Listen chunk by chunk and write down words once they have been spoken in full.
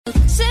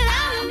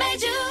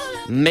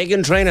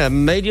Megan Trainor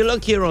made you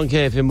look here on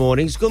KFM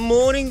Mornings. Good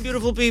morning,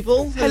 beautiful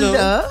people.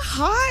 Hello.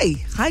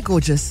 Hi. Hi,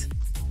 gorgeous.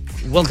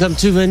 Welcome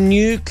to a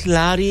new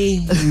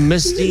cloudy,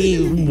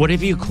 misty,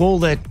 whatever you call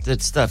that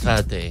stuff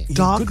out there.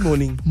 Dark. Good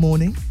morning.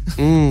 Morning.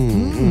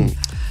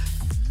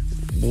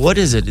 What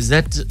is it? Is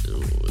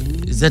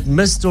that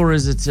mist or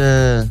is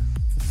it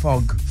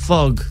Fog.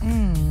 fog?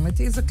 It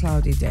is a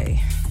cloudy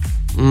day.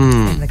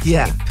 In the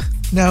Yeah. Cape.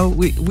 No,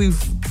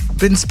 we've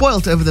been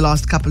spoilt over the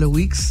last couple of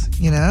weeks,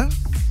 you know.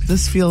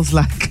 This feels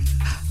like,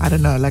 I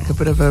don't know, like a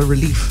bit of a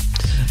relief.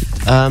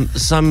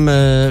 Some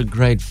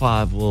grade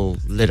 5 will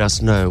let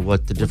us know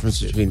what the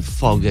difference between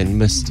fog and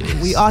mist is.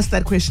 We ask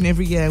that question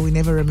every year. We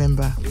never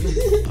remember.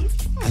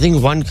 I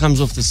think one comes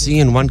off the sea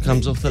and one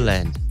comes off the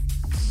land.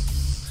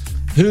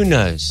 Who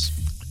knows?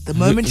 The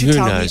moment Who you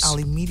tell me, knows? I'll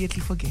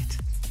immediately forget.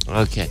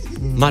 Okay.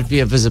 Might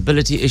be a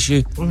visibility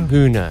issue.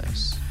 Who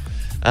knows?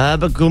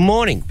 But good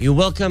morning. You're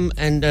welcome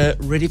and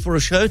ready for a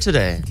show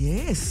today.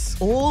 Yes.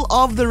 All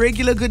of the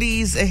regular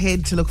goodies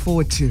ahead to look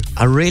forward to.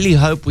 I really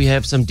hope we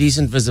have some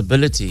decent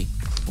visibility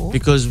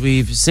because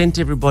we've sent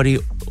everybody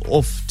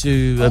off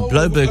to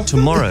Bloberg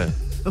tomorrow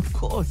Of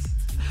course.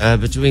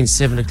 between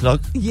 7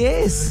 o'clock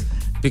Yes.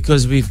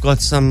 because we've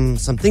got some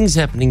things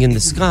happening in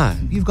the sky.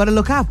 You've got to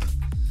look up.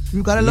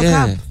 You've got to look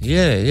yeah, up.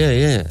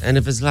 yeah. And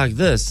if it's like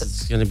this,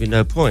 it's going to be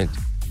no point.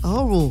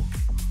 Oh.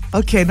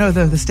 Okay, no,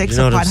 the stakes You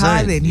know are what quite I'm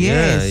high saying? then.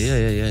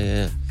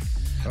 Yes.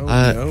 Yeah. Oh,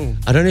 no.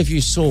 I don't know if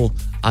you saw,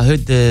 I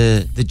heard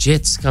the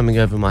jets coming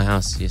over my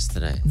house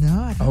yesterday. No,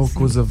 I don't Oh, see.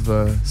 because of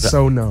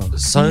sonar.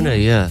 Sonar,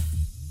 yeah.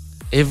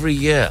 Every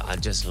year, I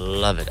just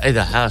love it. Hey,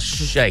 the house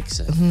shakes.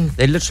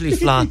 They literally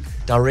fly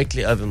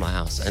directly over my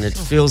house, and it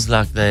feels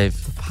like they've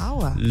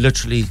Power.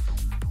 literally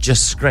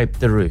just scraped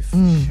the roof.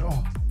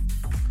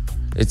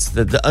 It's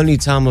the only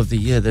time of the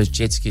year those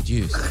jets get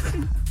used.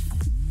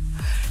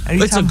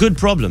 Every It's a time- good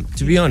problem,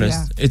 to be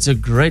honest. It's a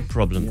great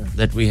problem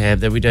that we have,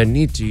 that we don't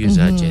need to use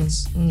our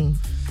jets.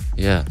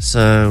 Yeah,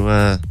 so,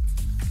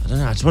 I don't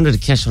know, I just wanted to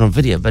catch it on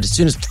video, but as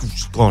soon as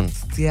it's gone,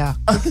 Yeah.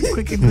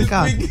 Quick in, quick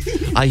out.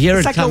 I hear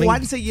It's it like coming. a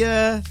once a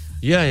year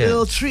Yeah.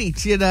 little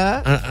treat, you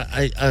know?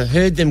 I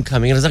heard them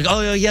coming, and I was like,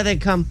 oh, yeah, they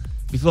come.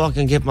 Before I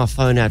can get my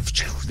phone out,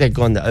 they're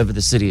gone. They're over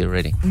the city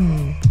already.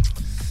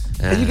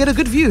 And you get a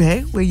good view,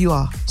 hey, where you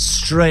are.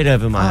 Straight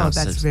over my house.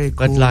 that's very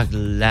But cool. like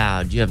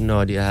loud. You have no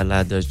idea how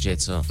loud those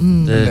jets are.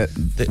 The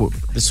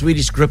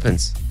Swedish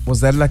Gripens.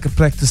 Was that like a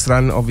practice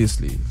run,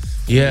 obviously?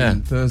 Yeah.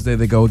 And Thursday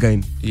they go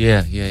again.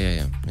 Yeah.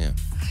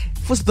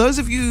 For those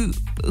of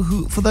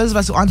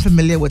us who aren't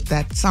familiar with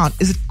that sound,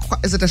 is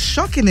it a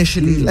shock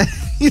initially? Like,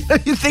 you know,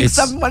 you think It's-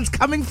 someone's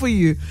coming for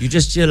you. You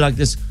just hear like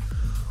this.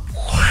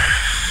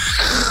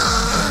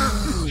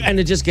 And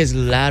it just gets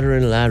louder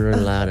and louder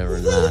and louder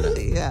and louder.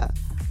 Yeah.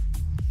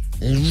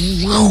 And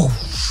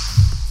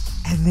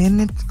And then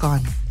it's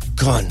gone.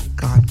 gone.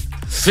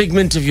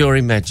 Figment of your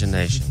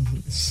imagination.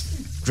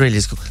 Really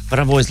is cool. But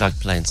I've always liked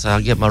planes, so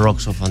I'll get my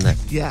rocks off on that.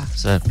 Yeah.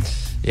 So,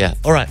 yeah.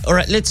 All right.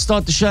 Let's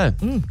start the show.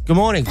 Good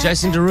morning,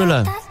 Jason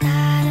Derulo.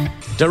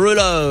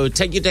 Derulo,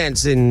 take your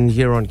dance in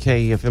here on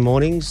KFM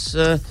Mornings.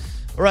 All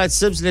right,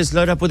 Sibs, let's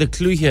load up with a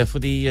clue here for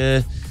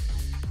the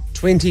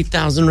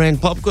 20,000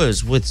 Rand pop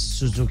quiz with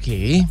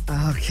Suzuki.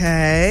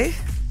 Okay.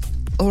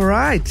 All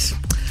right.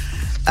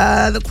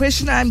 The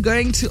question I'm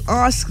going to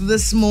ask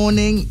this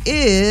morning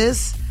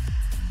is,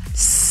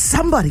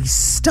 somebody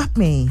stop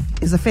me,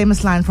 is a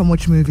famous line from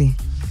which movie?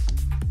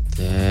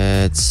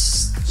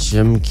 That's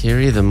Jim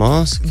Carrey, The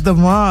Mask. The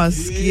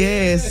Mask,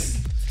 yes.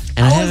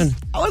 And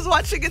I was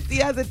watching it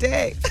the other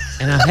day.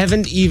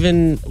 haven't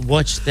even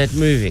watched that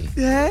movie.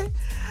 Yeah?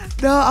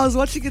 No, I was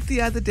watching it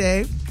the other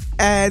day,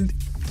 and,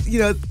 you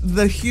know,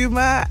 the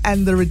humor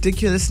and the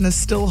ridiculousness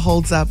still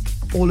holds up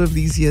all of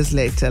these years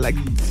later, like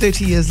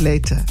 30 years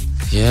later.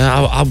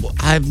 Yeah,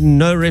 I have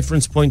no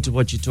reference point to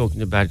what you're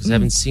talking about because I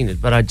haven't seen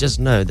it, but I just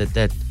know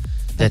that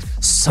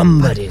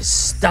somebody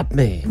stop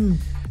me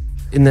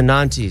in the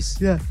 90s.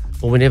 Yeah.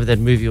 Or whenever that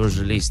movie was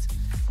released,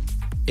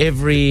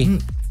 every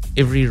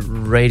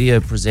radio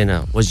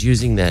presenter was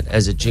using that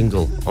as a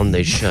jingle on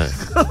their show.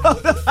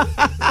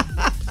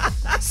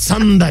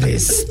 Somebody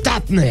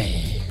stop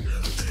me.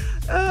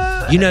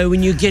 You know,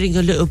 when you're getting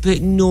a little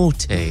bit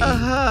naughty,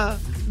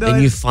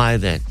 then you fire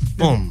that.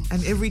 Boom.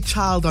 And every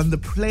child on the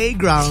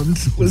playground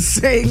was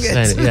saying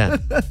it. Yeah.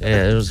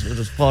 It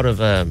was part of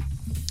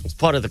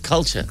the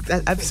culture.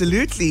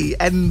 Absolutely.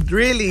 And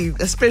really,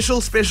 a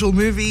special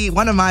movie,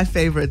 one of my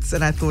favorites.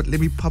 And I thought, let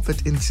me pop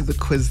it into the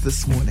quiz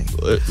this morning.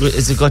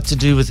 Has it got to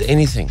do with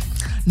anything?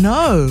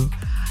 No.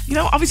 You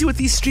know, obviously with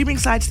these streaming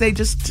sites, they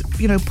just,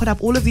 you know, put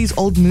up all of these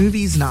old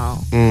movies now.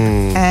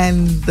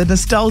 And the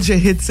nostalgia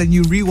hits and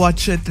you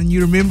rewatch it and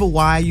you remember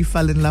why you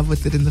fell in love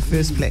with it in the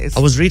first place. I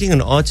was reading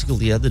an article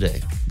the other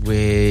day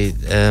where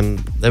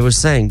they were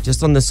saying,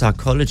 just on the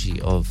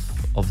psychology of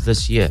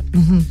this year,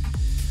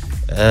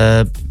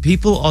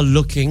 people are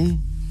looking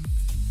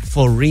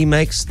for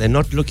remakes. They're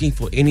not looking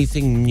for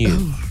anything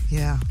new.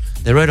 Yeah.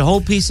 They wrote a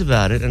whole piece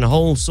about it and a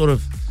whole sort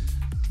of,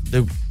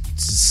 they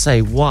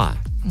say why.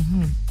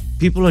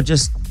 People are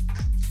just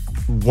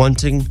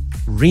wanting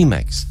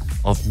remakes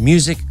of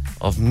music,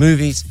 of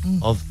movies,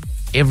 of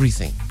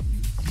everything.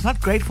 It's not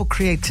great for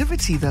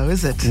creativity, though,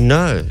 is it?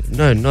 No,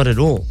 not at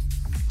all.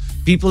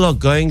 People are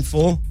going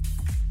for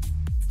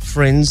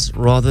Friends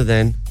rather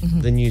than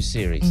the new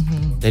series.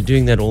 They're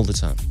doing that all the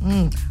time.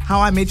 How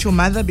I Met Your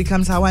Mother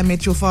becomes How I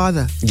Met Your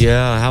Father.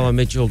 Yeah, How I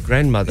Met Your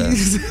Grandmother.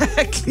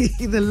 Exactly.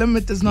 The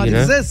limit does not You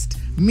know? exist.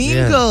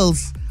 Mean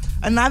Girls.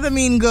 Another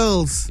Mean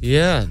Girls.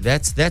 Yeah,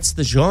 that's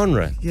the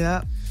genre.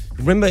 Yeah.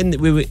 Remember,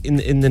 we were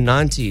in the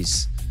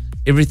 90s,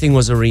 everything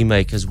was a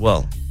remake as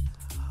well.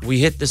 We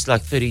hit this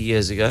like 30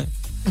 years ago.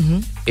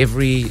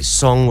 Every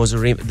song was a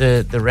remake.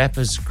 The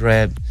rappers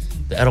grabbed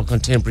the adult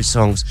contemporary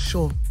songs,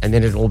 Sure. and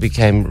then it all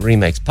became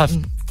remakes. Puff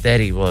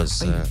Daddy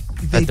was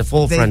at the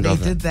forefront they of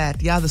did it.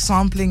 that. Yeah, the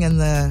sampling and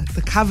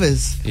the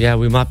covers. Yeah,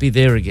 we might be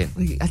there again.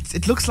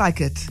 It looks like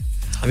it.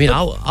 I mean,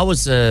 I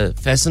was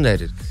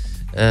fascinated.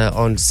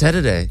 On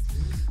Saturday,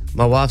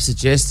 my wife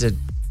suggested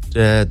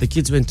the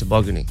kids went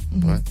tobogganing,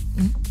 right?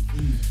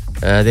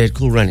 They had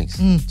Cool Runnings.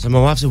 So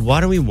my wife said,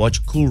 why don't we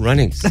watch Cool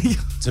Runnings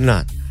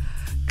tonight?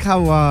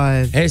 Come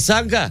on. Hey,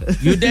 Sanka,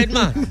 you dead,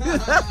 man?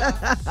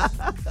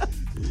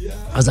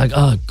 I was like,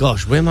 oh,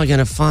 gosh, where am I going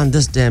to find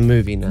this damn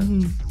movie now?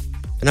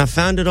 And I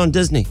found it on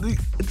Disney.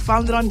 It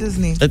found it on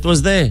Disney. It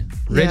was there,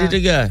 ready Yeah.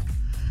 to go.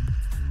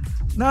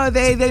 No,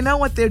 they know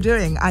what they're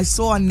doing. I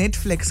saw on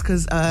Netflix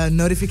because a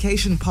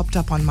notification popped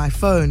up on my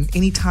phone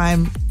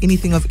anytime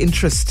anything of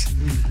interest.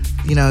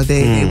 You know,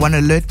 they want to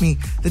alert me.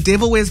 The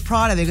Devil Wears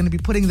Prada, they're going to be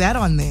putting that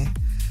on there.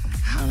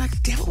 How like The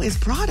Devil Wears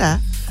Prada?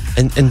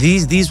 And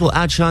these will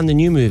outshine the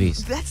new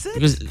movies. That's it.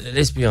 Because,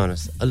 let's be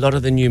honest, a lot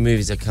of the new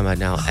movies that come out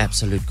now are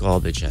absolute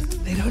garbage.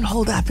 They don't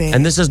hold up, eh?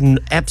 And this is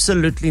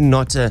absolutely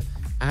not a,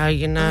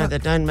 they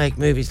don't make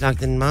movies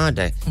like in my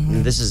day.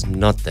 And this is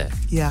not that.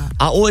 Yeah.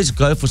 I always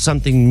go for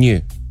something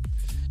new.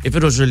 If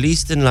it was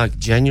released in like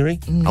January,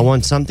 I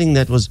want something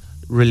that was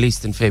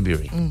released in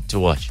February to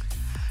watch.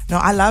 No,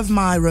 I love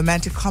my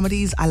romantic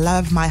comedies. I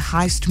love my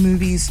heist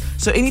movies.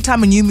 So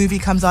anytime a new movie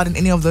comes out in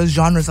any of those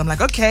genres, I'm like,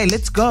 okay,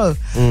 let's go.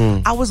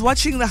 I was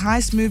watching the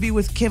heist movie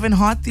with Kevin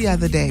Hart the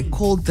other day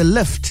called The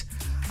Lift.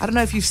 I don't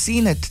know if you've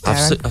seen it,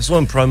 Darren. I saw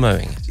him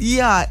promoting it.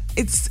 Yeah,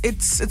 it's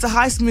a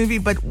heist movie,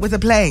 but with a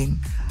plane.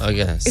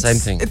 Okay, same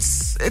thing.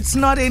 It's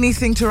not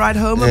anything to write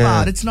home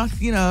about. It's not,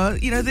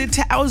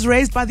 I was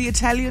raised by the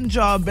Italian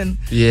Job and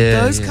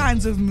those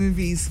kinds of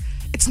movies.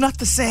 It's not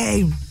the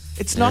same.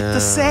 It's not the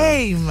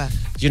same.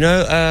 You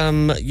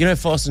know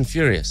Fast and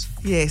Furious?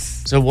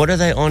 Yes. So what are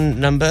they on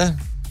number?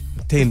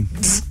 10.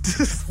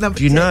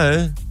 Do you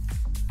know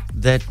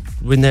that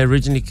when they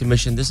originally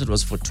commissioned this, it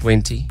was for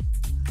 20?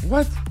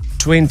 What?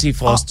 20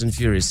 Fast and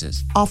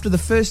Furiouses. After the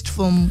first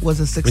film was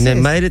a success. When they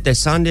made it, they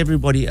signed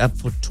everybody up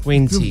for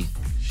 20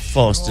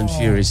 Fast and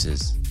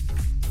Furiouses.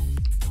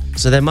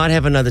 So they might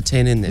have another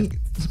 10 in there.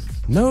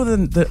 No,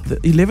 the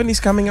 11 is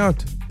coming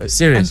out.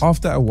 Serious?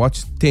 After I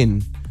watched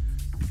 10,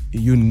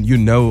 you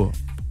know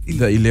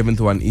the 11th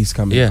one is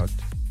coming Yeah. out.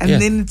 and yeah.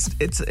 then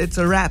it's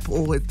a wrap,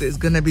 or there's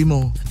gonna be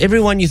more.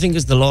 Everyone you think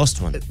is the last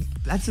one,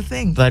 That's the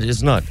thing. but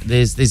it's not.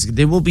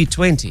 There will be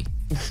 20.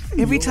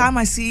 Every time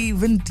I see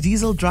Vin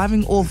Diesel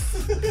driving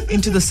off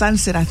into the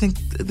sunset, I think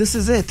this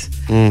is it,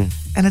 and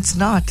it's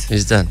not.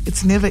 It's done.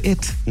 It's never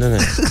it. No,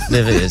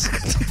 never is.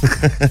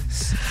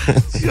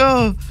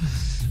 Sure.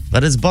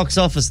 But it's box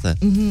office though.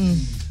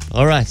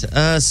 All right.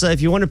 So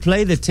if you want to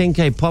play the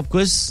 10K pop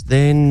quiz,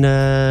 then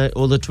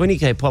or the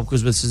 20K pop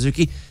quiz with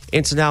Suzuki,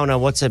 enter now on our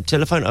WhatsApp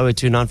telephone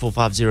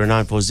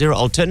 0829450940.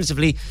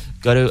 Alternatively,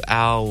 go to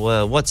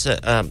our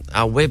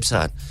our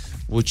website,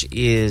 which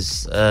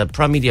is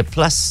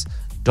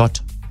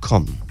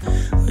primemediaplus.com.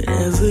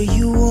 Whatever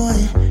you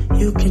want,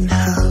 you can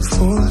have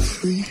for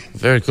free.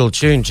 Very cool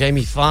tune.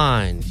 Jamie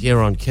Fine here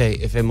on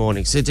KFM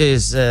Mornings. It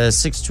is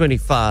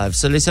 6:25.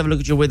 So let's have a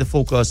look at your weather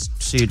forecast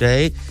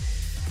today.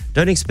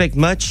 Don't expect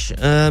much.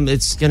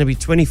 It's going to be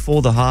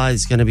 24 the high.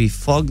 It's going to be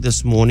fog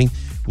this morning.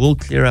 Will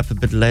clear up a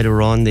bit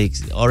later on. They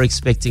are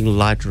expecting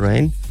light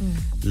rain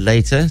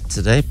later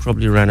today,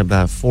 probably around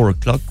about 4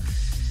 o'clock.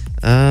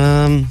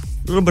 A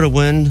little bit of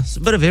wind. It's a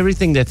bit of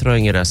everything they're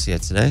throwing at us here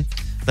today,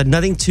 but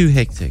nothing too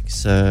hectic.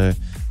 So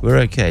we're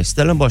okay.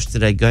 Stellenbosch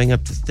today going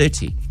up to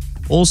 30.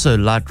 Also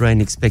light rain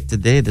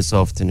expected there this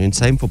afternoon.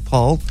 Same for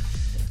Paarl,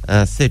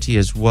 30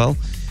 as well.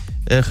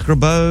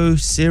 Grabo,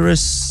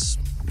 Ceres,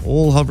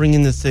 all hovering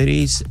in the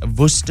 30s.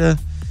 Worcester,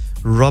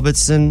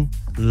 Robertson,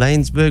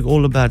 Lanesburg,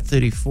 all about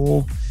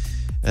 34.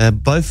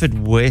 Beaufort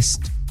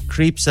West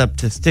creeps up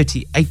to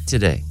 38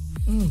 today.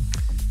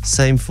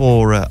 Same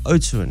for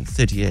Oudtshoorn,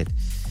 38.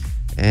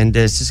 And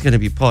it's just going to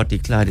be partly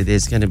cloudy.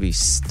 There's going to be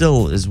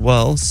still as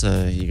well,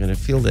 so you're going to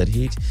feel that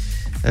heat.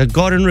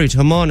 Garden Route,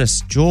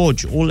 Hermanus,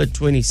 George, all at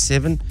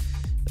 27.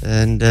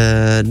 And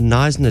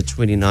Neisner,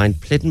 29.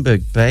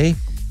 Plettenberg Bay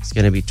is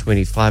going to be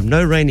 25.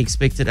 No rain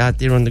expected out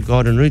there on the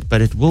Garden Route,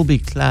 but it will be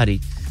cloudy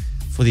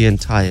for the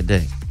entire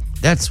day.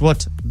 That's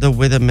what the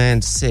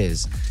weatherman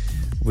says.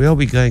 Where are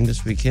we going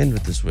this weekend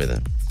with this weather?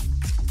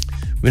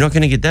 We're not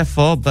going to get that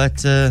far,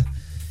 but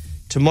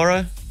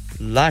tomorrow,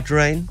 light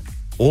rain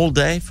all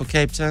day for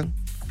Cape Town.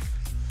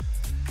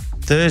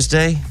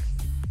 Thursday,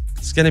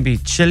 it's going to be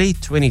chilly,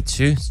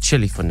 22. It's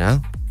chilly for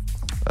now.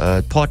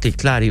 Partly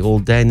cloudy all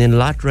day, and then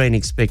light rain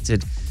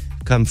expected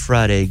come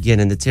Friday again,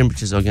 and the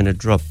temperatures are going to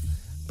drop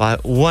by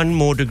 1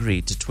 more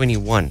degree to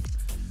 21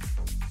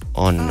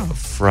 on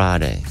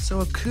Friday.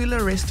 So a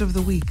cooler rest of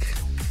the week.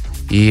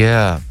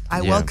 Yeah.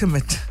 I welcome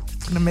it.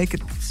 It's going to make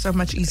it so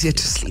much easier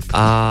to sleep.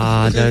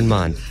 I don't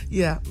mind.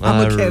 Yeah,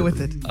 I'm okay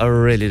with it. I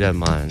really don't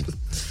mind.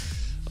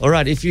 All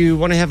right, if you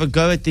want to have a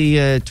go at the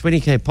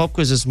 20K pop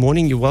quiz this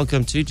morning, you're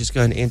welcome to. Just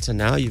go and enter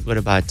now. You've got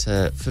about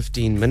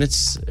 15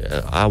 minutes.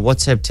 Our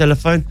WhatsApp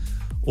telephone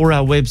or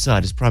our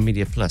website is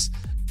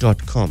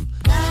primemediaplus.com.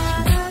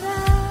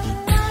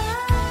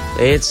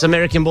 It's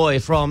American Boy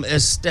from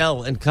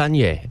Estelle and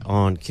Kanye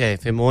on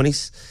KFM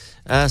Mornings.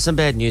 Some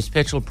bad news.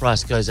 Petrol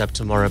price goes up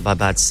tomorrow by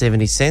about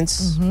 70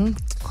 cents. Mm-hmm.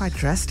 Quite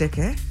drastic,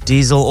 eh?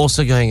 Diesel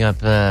also going up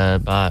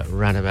by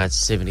around about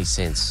 70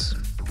 cents.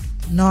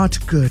 Not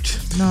good.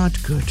 Not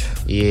good.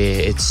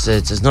 Yeah,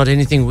 it's not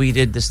anything we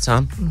did this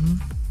time. Mm-hmm.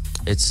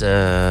 It's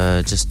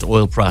just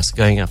oil price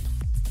going up.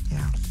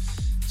 Yeah.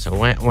 So,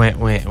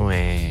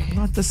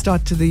 Not the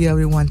start to the year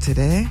we wanted,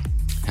 eh?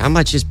 How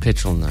much is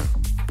petrol now?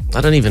 I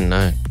don't even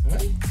know.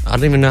 I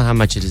don't even know how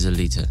much it is a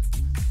litre.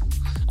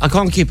 I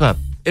can't keep up.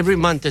 Every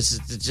month it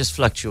just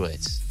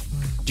fluctuates.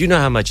 Do you know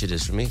how much it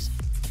is, Ramiz?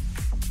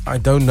 I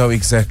don't know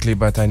exactly,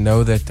 but I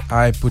know that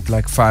I put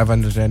like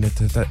 500 rand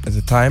at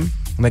a time,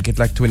 and I get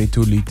like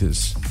 22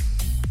 liters.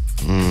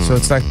 So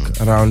it's like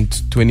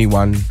around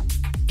 21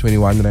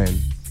 rand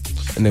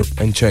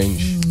and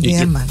change.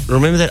 Yeah, man.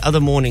 Remember that other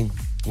morning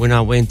when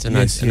I went and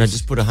Yes, I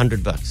just put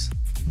 $100?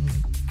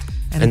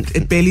 And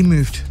it barely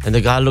moved. And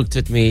the guy looked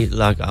at me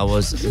like I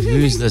was,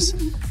 who's this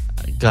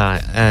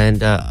guy?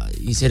 And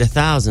he said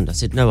 1,000. I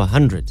said, no,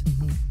 100.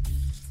 Mm-hmm.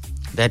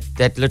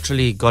 That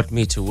literally got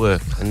me to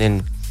work. And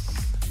then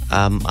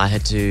I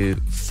had to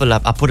fill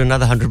up. I put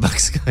another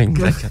 $100 going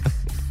back up.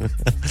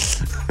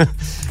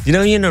 You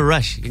know, you're in a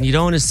rush and you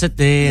don't want to sit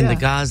there and the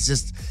guy's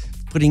just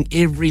putting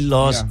every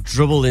last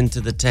dribble into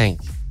the tank.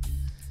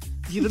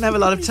 You didn't have a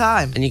lot of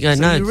time. And you go,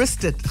 so no. you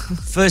risked it.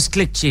 First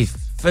click, chief.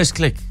 First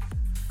click.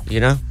 You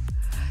know?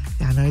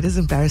 Yeah, no, it is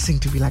embarrassing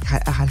to be like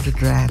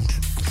 100 rand.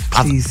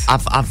 Please.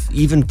 I've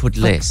even put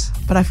less.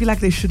 But I feel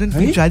like there shouldn't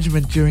be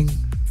judgment during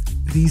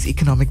these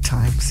economic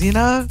times, you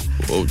know?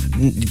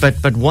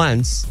 But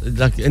once,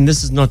 like, and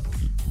this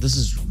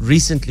is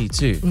recently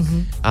too.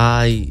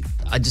 I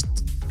just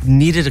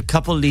needed a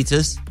couple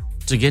liters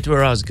to get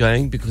where I was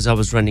going because I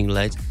was running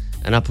late,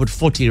 and I put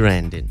 40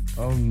 rand in.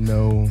 Oh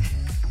no!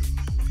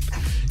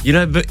 You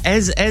know, but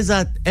as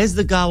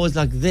the guy was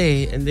like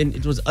there, and then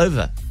it was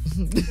over.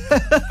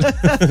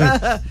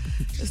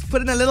 Just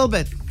put in a little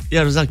bit.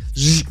 Yeah, it was like,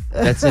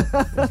 that's it.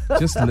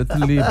 Just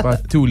literally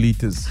about 2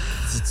 liters.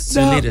 It's 2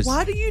 No, liters.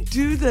 why do you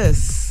do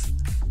this?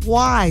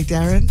 Why,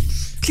 Darren?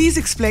 Please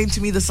explain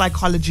to me the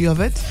psychology of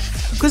it.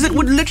 Because it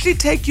would literally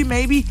take you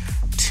maybe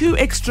 2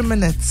 extra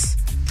minutes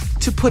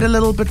to put a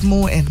little bit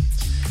more in.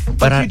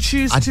 But you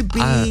choose to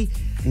be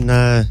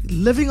no,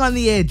 living on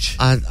the edge.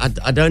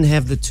 I don't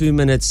have the 2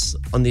 minutes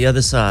on the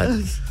other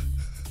side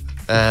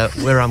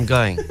where I'm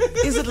going.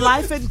 Is it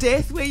life and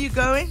death where you're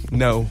going?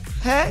 No.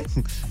 Hey?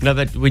 No,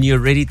 but when you're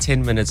already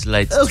 10 minutes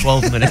late,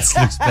 12 minutes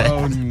looks bad.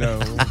 Oh no!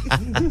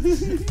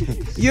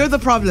 You're the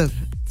problem.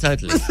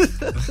 Totally.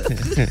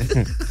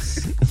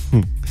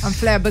 I'm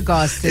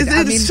flabbergasted.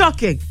 It's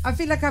shocking. I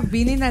feel like I've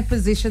been in that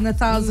position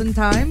 1,000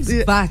 times,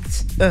 Yeah.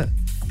 but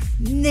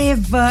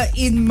never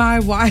in my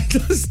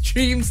wildest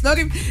dreams. Not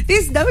even,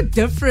 there's no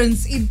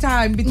difference in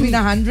time between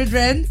 100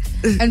 rand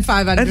and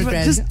 500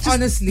 rand. Just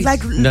honestly,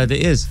 like No, there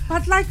is.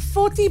 but like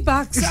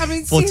 $40. I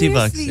mean, 40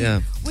 bucks, seriously,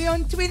 yeah. we're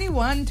on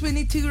 21,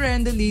 22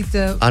 rand a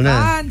liter. I know.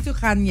 Gaan toe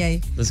gaan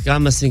jy. This guy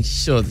must think,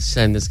 sure, the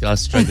shame this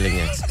guy's struggling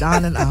at.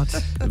 down and out.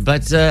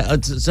 But, so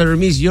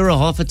Ramiz, you're a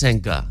half a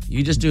tank guy.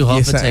 You just do half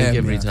Yes, a I tank am,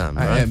 every yeah. time,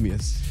 I right? am,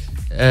 yes.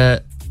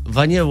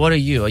 Vanya, what are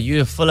you? Are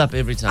you a full up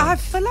every time? I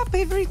fill up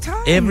every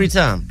time. Every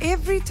time?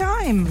 Every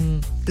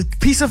time. The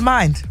peace of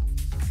mind.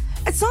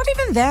 It's not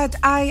even that.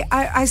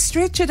 I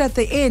stretch it at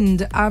the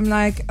end. I'm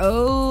like,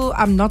 oh,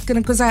 I'm not going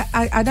to, because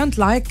I don't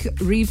like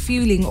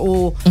refueling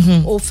or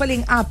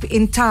filling up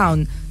in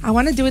town. I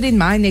want to do it in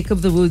my neck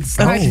of the woods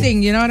type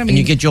thing, you know what I mean? And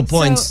you get your So-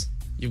 points.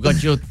 You've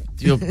got your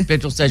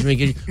petrol station.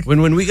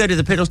 When we go to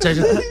the petrol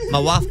station, my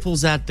wife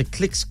pulls out the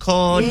Clicks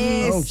card.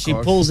 Yes. Oh, she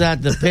gosh. pulls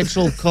out the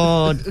petrol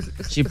card.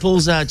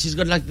 She's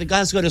got like, the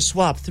guy's got to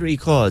swap 3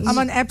 cards. I'm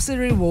on Absa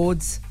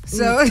Rewards.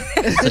 So,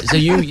 So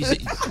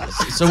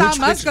so I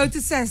must go to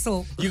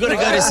Cecil. You got to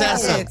go to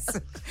Sasa. Yes.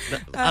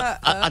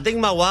 I think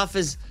my wife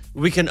is.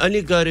 We can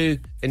only go to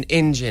an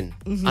engine.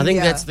 I think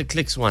Yeah. that's the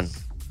Clicks one.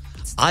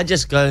 I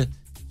just go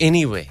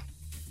anywhere.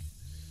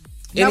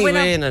 Now, when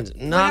Anywhere, I'm- and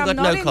when I've I'm got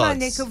not no in my neck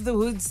cards. of the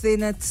woods,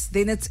 then it's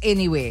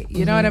anywhere.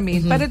 You know what I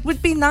mean? But it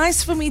would be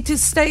nice for me to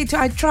stay.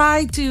 I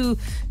try to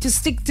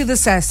stick to the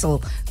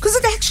Cecil because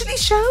it actually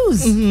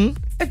shows.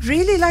 It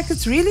really,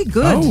 it's really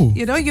good. Oh.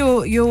 You know,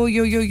 you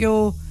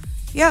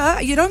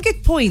don't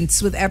get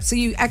points with Absa.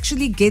 You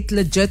actually get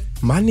legit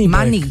Money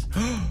back. money.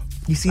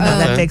 You see, now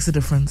that makes a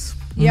difference.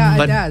 Yeah,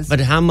 But it does. but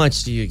how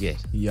much do you get?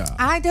 Yeah.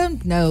 I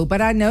don't know, but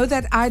I know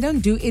that I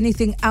don't do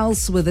anything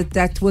else with it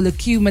that will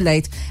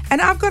accumulate. And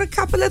I've got a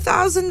couple of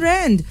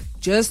R1,000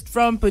 just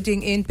from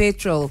putting in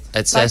petrol.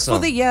 At Like Sasol. for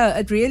the year,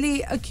 it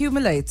really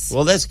accumulates.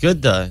 Well, that's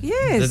good though.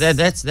 Yes.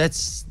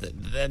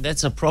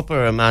 That's a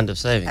proper amount of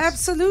savings.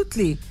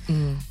 Absolutely.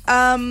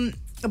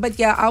 But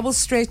yeah, I will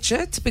stretch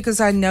it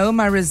because I know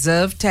my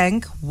reserve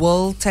tank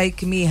will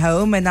take me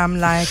home, and I'm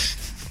like,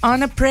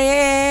 on a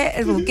prayer,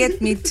 it will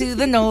get me to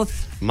the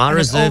north. My And it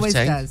reserve always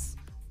tank does.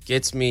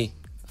 gets me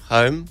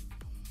home,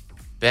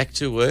 back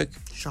to work,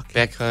 Shocking.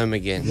 back home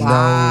again.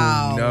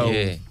 Wow. No.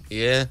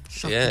 Yeah,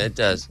 it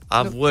does.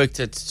 I've worked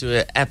it to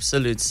an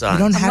absolute You science.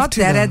 don't I'm have not to.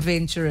 that though.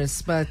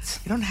 adventurous, but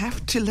You don't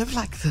have to live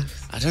like this.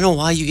 I don't know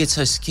why you get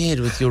so scared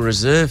with your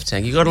reserve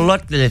tank. You got a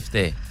lot left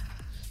there.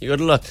 You got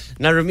a lot.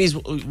 Now, Ramiz,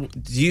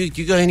 do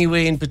you go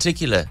anywhere in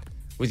particular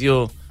with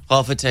your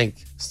half a tank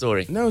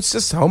story? No, it's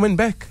just home and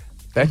back.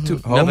 Back to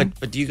home. No,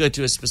 but do you go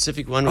to a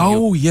specific one of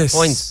Oh, your yes.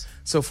 points?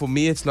 So for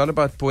me, it's not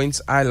about points.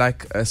 I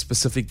like a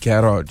specific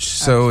garage.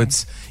 So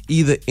it's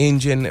either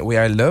Engine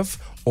where I live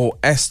or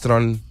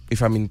Astron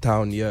if I'm in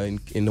town here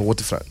in the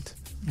waterfront.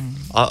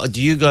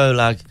 Do you go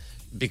like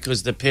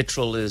because the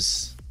petrol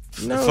is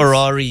No.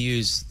 Ferrari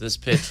use this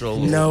petrol?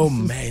 No,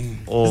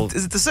 man. Or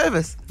Is it the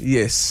service?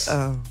 Yes.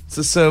 Oh. It's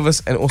the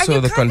service and also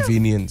you the kind of-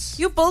 convenience.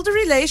 you build a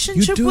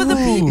relationship You with the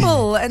do.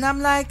 people. And I'm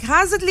like,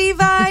 how's it,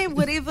 Levi?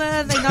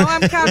 Whatever. They know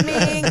I'm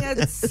coming.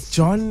 It's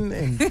John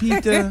and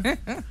Peter.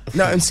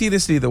 No, and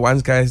seriously, the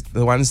one's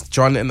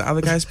John and the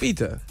other guy's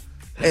Peter.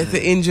 At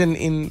the Engine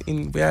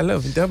in where I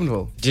live, in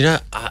Durbanville. do you know?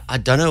 I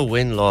don't know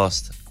when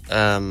last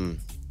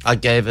I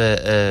gave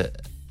a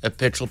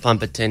petrol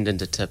pump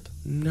attendant a tip.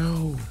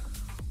 No.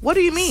 What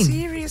do you mean?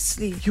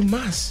 seriously. You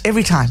must.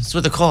 Every time. It's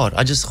with a card.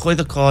 I just gooi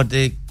the card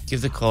there,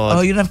 give the card.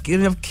 Oh, you don't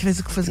have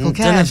physical don't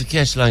cash. have the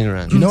cash lying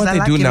around. You know what I they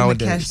like do giving the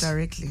nowadays? cash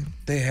directly.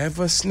 They have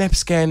a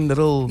SnapScan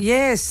little.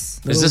 Yes.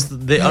 Is this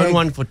their own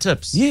one for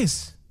tips?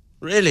 Yes.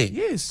 Really?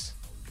 Yes.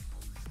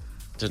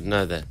 Didn't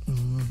know that.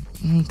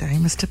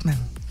 Famous tip man.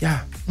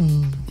 Yeah.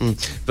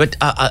 But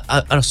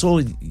I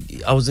saw,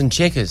 I was in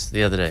Checkers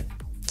the other day,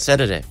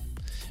 Saturday,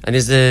 and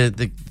there's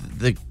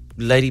the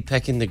lady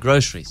packing the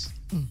groceries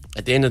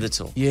at the end of the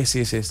till. Yes.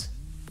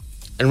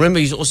 And remember,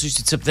 you also used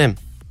to tip them.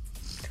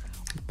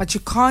 But you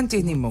can't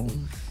anymore.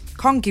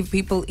 Can't give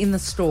people in the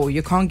store.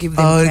 You can't give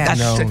them Oh, cash.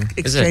 that's No. to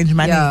exchange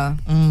money. Yeah.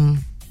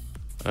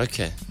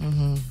 Okay.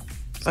 Oh,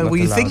 not were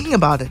you allowed. thinking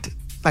about it?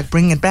 Like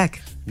bringing it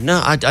back?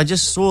 No, I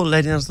just saw a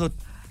lady and I thought,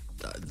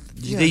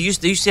 they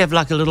used to have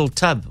like a little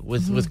tub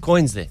with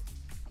coins there.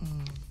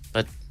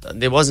 But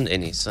there wasn't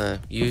any, so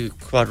you're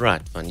quite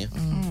right, Vanya.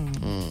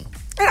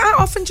 And I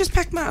often just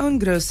pack my own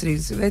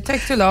groceries. If they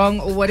take too long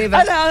or whatever.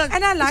 I know.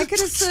 And I like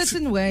it a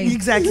certain way.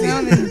 Exactly. You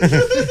know what I mean?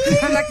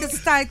 I'm like,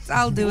 it's tight,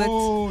 I'll do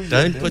it.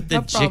 Don't put the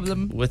No chick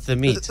problem. with the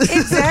meat.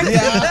 Exactly.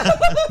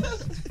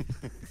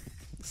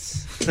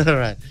 All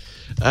right.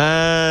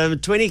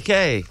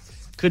 20K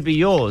could be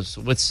yours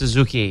with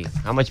Suzuki.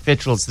 How much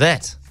petrol's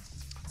that?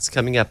 It's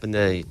coming up in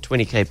the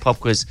 20K pop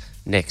quiz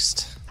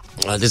next.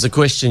 There's a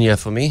question here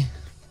for me.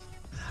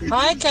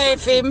 Hi,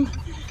 KFM.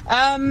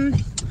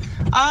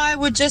 I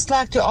would just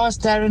like to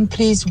ask Darren,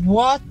 please,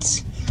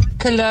 what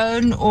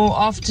cologne or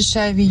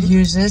aftershave he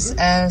uses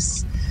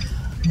as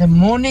the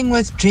morning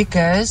with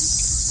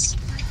Drickers.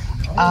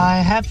 I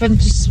happen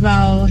to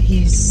smell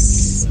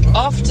his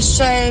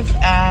aftershave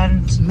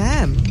and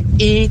Ma'am.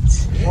 it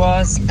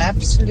was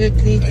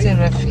absolutely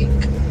terrific.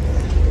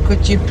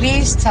 Could you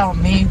please tell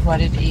me what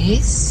it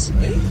is?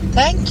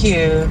 Thank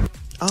you.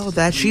 Oh,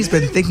 that she's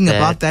been thinking That-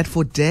 about that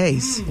for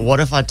days. What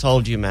if I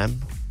told you, ma'am,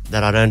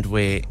 that I don't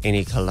wear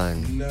any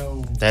cologne?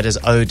 No. That is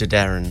ode to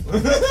Darren.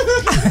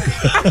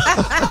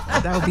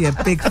 That would be a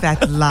big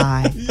fat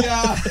lie.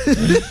 Yeah.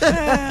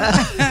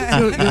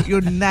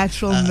 your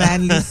natural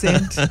manly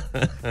scent.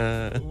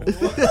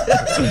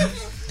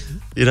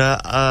 You know,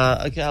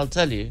 okay, I'll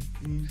tell you.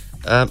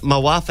 My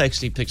wife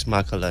actually picks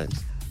my cologne.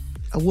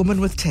 A woman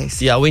with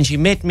taste. Yeah, when she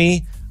met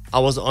me, I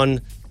was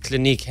on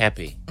Clinique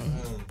Happy.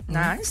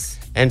 Nice.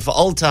 And for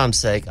old time's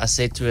sake, I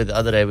said to her the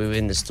other day, we were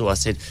in the store, I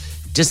said,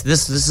 just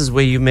this is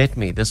where you met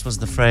me. This was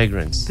the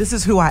fragrance. This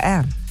is who I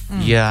am.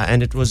 Yeah,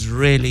 and it was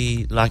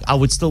really like, I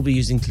would still be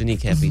using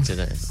Clinique Happy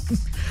today.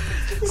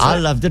 I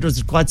loved it. It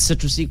was quite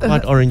citrusy,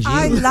 quite orangey.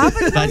 I love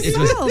it But it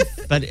myself.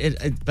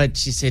 was, but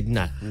she said,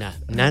 no, you're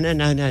not.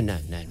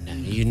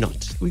 You're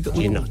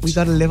not. We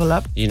got to level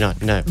up. You're not,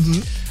 no.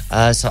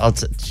 So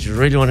do you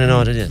really want to know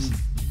what it is?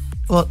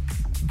 Well,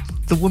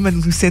 the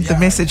woman who sent the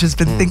message has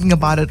been thinking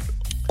about it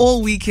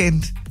all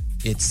weekend.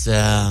 It's,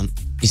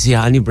 you see,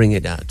 I only bring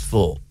it out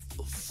for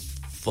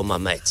my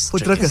mates. For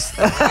Druckers.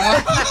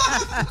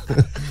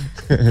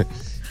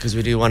 Because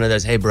we do one of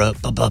those, hey bro,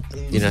 bup, bup,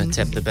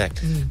 tap the back.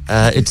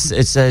 It's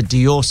a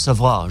Dior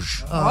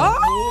Sauvage.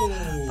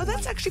 Oh,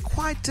 that's actually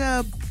quite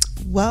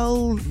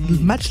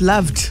much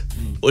loved.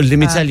 Well, let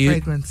me tell you,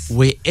 fragrance.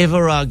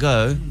 wherever I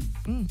go,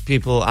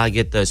 I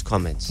get those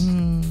comments.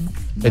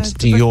 It's it's a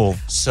bit- Dior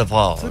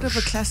Sauvage. Sort of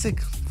a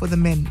classic for the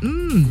men.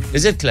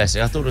 Is it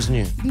classic? I thought it was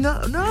new.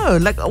 No,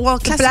 like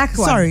classic, black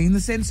one. Sorry, in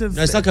the sense of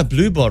No, it's like a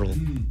blue bottle.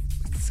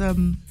 it's,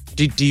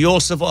 Dior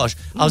Sauvage.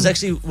 I was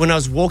actually, when I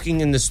was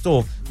walking in the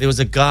store, there was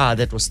a guy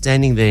that was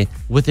standing there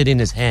with it in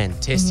his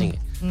hand, testing it.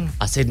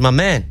 I said, my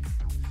man,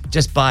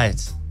 just buy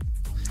it.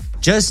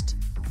 Just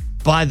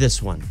buy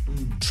this one.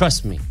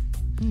 Trust me.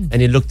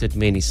 And he looked at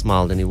me and he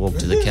smiled and he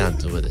walked to the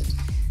counter with it.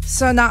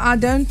 So now I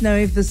don't know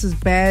if this is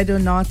bad or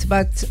not,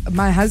 but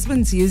my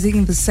husband's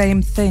using the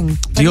same thing.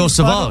 But Dior his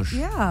bottle- Sauvage?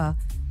 Yeah,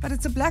 but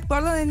it's a black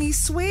bottle and he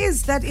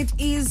swears that it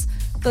is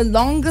the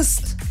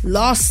longest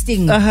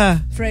lasting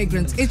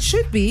fragrance. It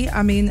should be.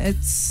 I mean,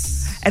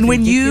 it's... and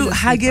when you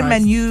ridiculously hug him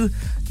and priced. you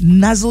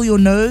nuzzle your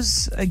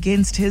nose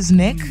against his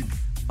neck,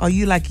 are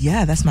you like,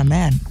 yeah, that's my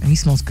man, and he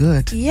smells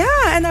good? Yeah,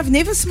 and I've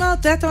never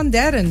smelled that on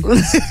Darren.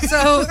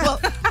 So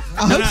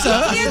I hope so.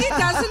 he really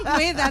doesn't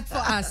wear that for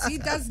us. He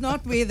does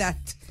not wear that.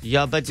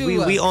 Yeah, but To we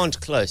work.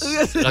 aren't close.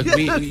 Like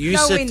you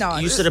No, sit, we're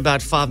not. you sit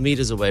about 5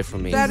 meters away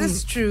from me. That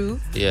is true.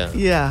 Yeah.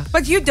 Yeah.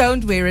 But you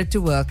don't wear it to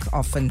work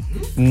often.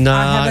 No,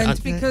 I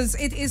haven't because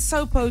it is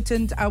so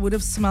potent. I would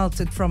have smelt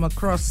it from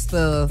across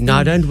the no,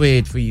 I don't wear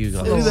it for you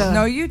guys. Yeah.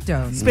 No, you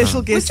don't.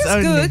 Special Which guests is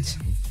only. good.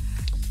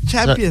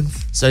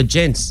 Champions. So,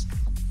 gents,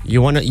 you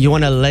want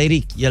a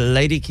lady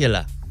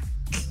killer,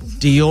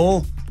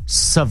 Dior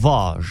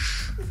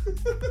Sauvage.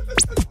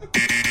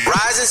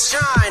 Rise and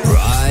shine.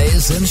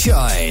 Rise and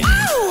shine.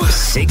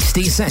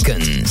 60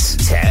 seconds,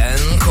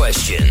 10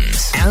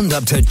 questions, and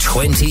up to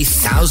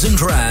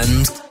 20,000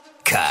 Rand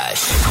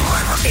cash.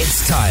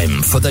 It's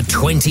time for the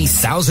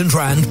 20,000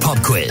 Rand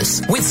pop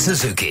quiz with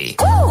Suzuki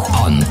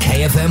on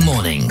KFM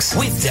Mornings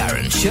with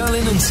Darren,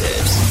 Sherlyn and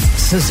Tibbs.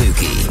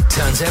 Suzuki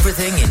turns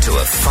everything into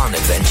a fun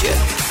adventure.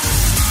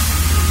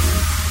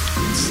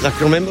 It's like,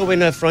 remember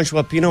when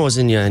Francois Pinault was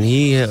in here and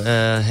he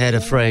had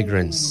a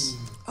fragrance?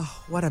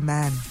 Oh, what a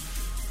man.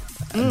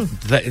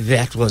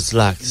 That was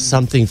like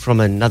something from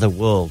another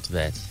world.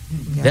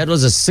 That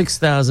was a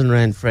 6,000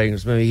 Rand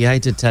fragrance. Maybe he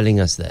hated telling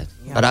us that,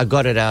 but I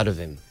got it out of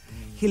him.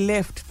 He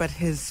left, but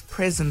his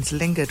presence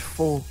lingered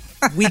for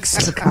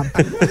weeks to come.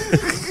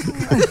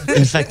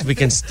 In fact, we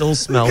can still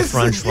smell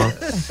Francois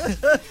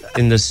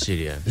in the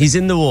studio. He's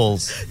in the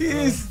walls.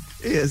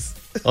 Yes.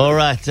 All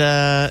right,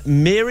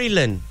 Mary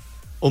Lynn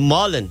or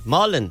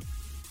Marlon.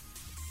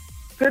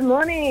 Good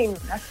morning.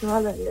 That's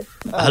Marlon, yes.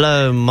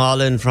 Hello,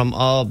 Marlon from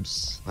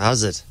OBS.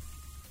 How's it?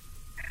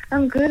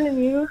 I'm good, and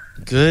you?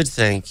 Good,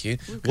 thank you.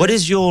 What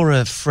is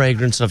your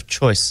fragrance of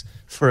choice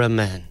for a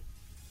man?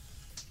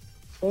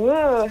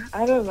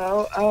 I don't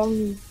know.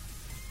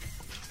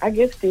 I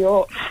guess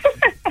Dior.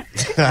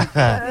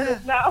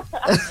 No.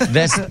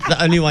 That's the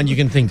only one you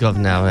can think of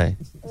now, eh?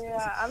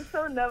 Yeah, I'm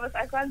so nervous.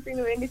 I can't think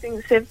of anything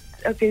except,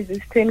 okay,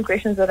 there's 10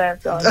 questions that I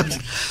have to answer.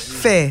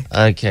 Fair.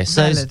 Okay,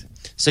 Valid.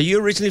 so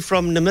you're originally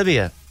from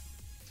Namibia?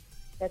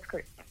 That's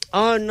correct.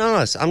 Oh,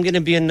 nice. I'm going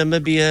to be in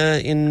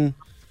Namibia in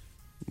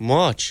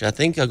March. I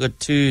think I got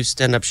 2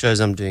 stand-up shows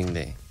I'm doing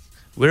there.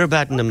 Where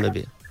about in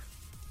Namibia?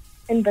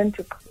 In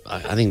Windhoek.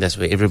 I think that's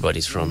where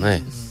everybody's from, eh?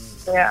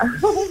 Yeah.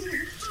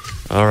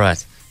 All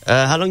right.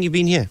 How long you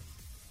been here?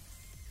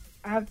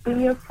 I've been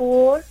here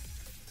for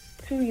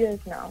 2 years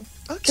now.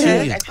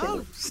 Okay. Actually.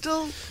 Oh,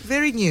 still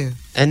very new.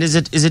 And is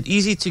it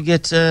easy to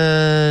get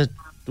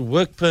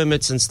work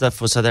permits and stuff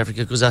for South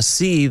Africa? Because I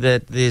see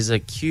that there's a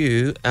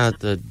queue out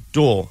the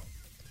door.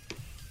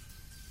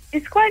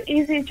 It's quite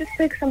easy. It just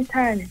takes some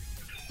time.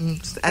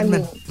 Just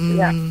admin.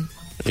 Yeah.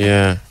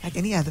 Yeah. Like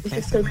any other It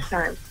place. just takes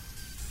time.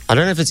 I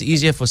don't know if it's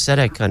easier for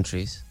SADC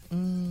countries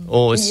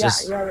or it's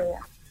Yeah.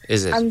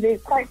 is it? And they're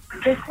quite,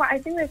 I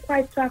think they're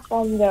quite tough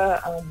on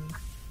the,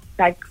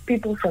 like,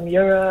 people from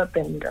Europe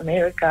and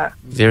America.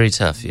 Very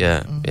tough,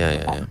 yeah.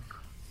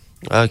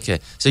 Okay.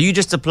 So you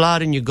just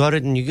applied and you got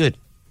it and you're good?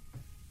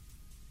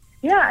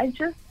 Yeah,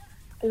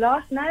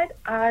 last night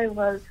I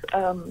was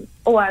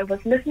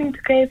listening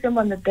to KFM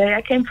on the day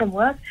I came from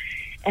work,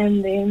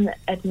 and then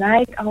at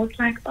night I was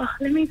like,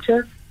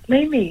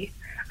 maybe,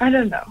 I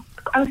don't know.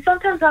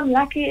 Sometimes I'm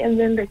lucky and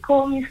then they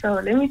call me, so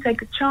let me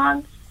take a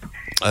chance.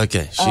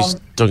 Okay, she's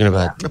talking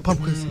about The pop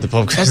quiz. the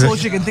pop quiz. That's all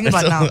you can think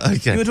about now.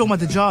 Okay. You were talking about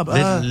the job.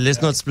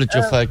 Let's not split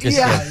your focus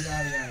yeah.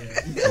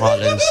 here.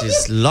 Marlon,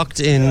 she's locked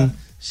in.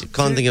 She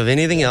can't think of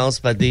anything else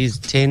but these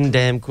 10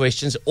 damn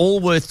questions, all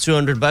worth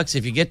 $200.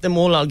 If you get them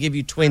all, I'll give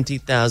you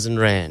 20,000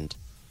 Rand.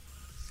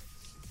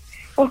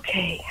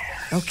 Okay.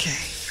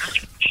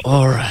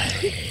 All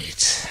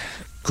right.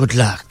 Good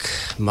luck,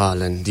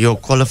 Marlon. Your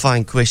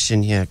qualifying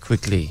question here,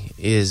 quickly,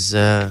 is...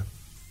 where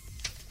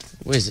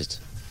is it?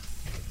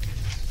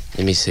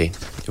 Let me see.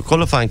 Your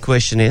qualifying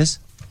question is,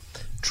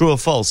 true or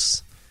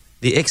false,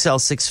 the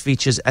XL6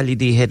 features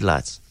LED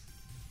headlights?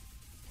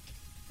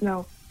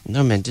 No.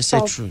 No, man, just say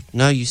False. true.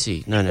 No, you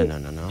see. No.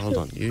 Hold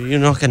on. You're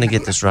not going to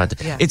get this right.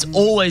 Yeah. It's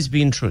always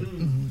been true.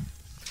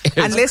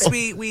 Unless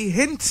we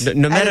hint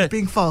No at matter- it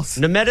being false.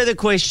 No matter the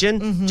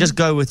question, just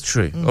go with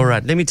true. All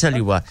right, let me tell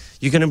you why.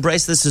 You can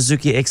embrace the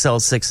Suzuki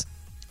XL6,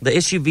 the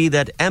SUV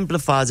that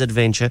amplifies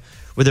adventure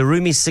with a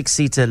roomy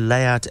 6-seater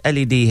layout,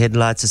 LED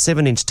headlights, a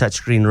 7-inch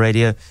touchscreen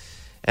radio,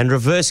 and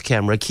reverse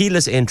camera,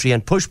 keyless entry,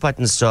 and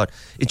push-button start.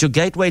 It's your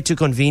gateway to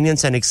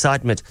convenience and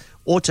excitement.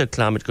 Auto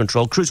climate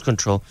control, cruise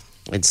control,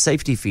 and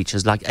safety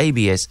features like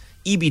ABS,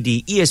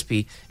 EBD,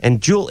 ESP,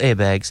 and dual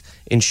airbags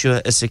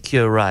ensure a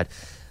secure ride.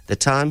 The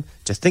time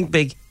to think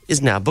big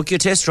is now. Book your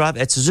test drive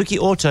at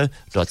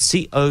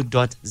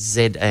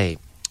suzukiauto.co.za.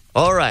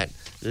 All right,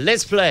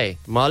 let's play.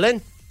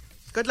 Marlon,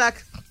 Good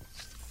luck.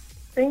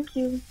 Thank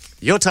you.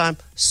 your time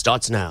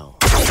starts now.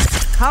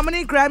 How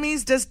many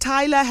Grammys does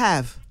Tyler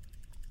have?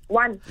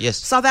 1. Yes.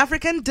 South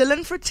African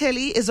Dylan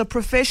Fratelli is a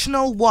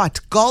professional what?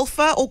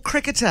 Golfer or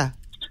cricketer?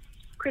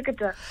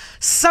 Cricketer.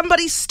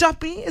 Somebody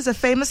Stop Me is a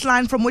famous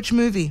line from which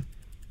movie?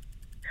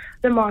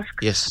 The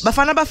Mosque. Yes.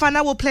 Bafana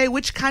Bafana will play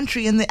which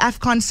country in the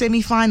AFCON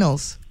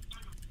semi-finals?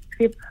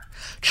 Skip.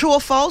 True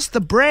or false?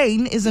 The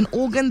brain is an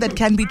organ that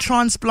can be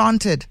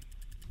transplanted.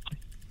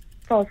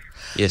 False.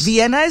 Yes.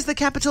 Vienna is the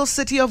capital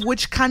city of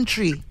which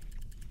country?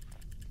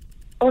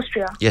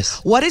 Austria.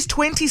 Yes. What is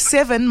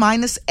 27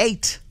 minus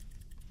 8?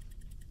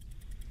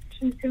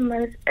 27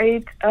 minus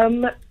 8.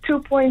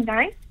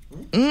 2.9.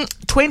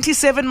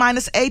 27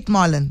 minus 8,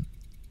 Marlon.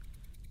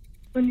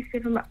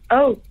 27.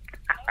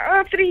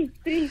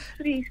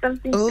 3.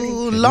 Something.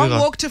 Oh, 3. Long move on.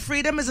 Walk to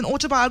Freedom is an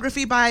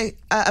autobiography by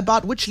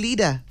about which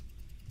leader?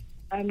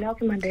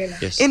 Nelson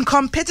Mandela. Yes. In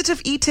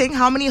competitive eating,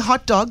 how many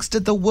hot dogs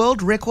did the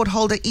world record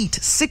holder eat?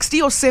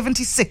 60 or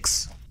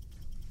 76?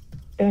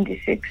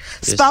 76.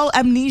 Spell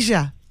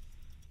amnesia.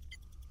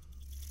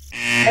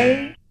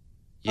 A.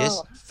 Yes.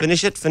 Oh.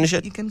 Finish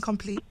it. You can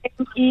complete.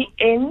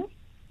 M-E-N.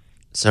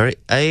 Sorry.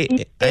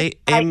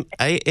 A-M-N.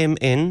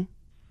 A-M-N-E-S-I-A.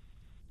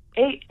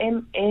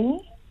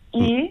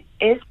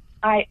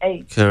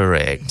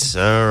 Correct.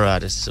 All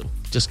right. It's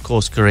just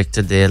course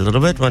corrected there a little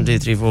bit. 1, 2,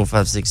 3, 4,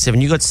 5, 6,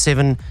 7. You got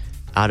 7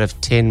 out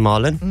of 10,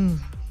 Marlon.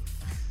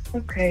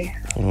 Okay.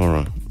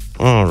 All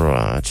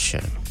right.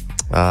 Sure.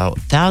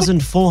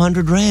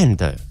 1,400 rand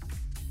though.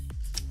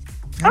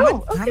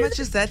 How Okay. much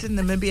is that in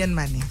Namibian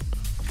money?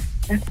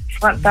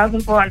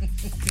 1,400.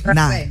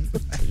 9.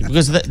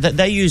 Because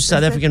they use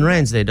South African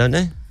rands there, don't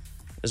they?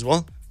 As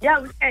well. Yeah,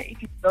 we can.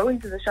 If you go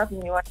into the shop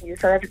and you want to use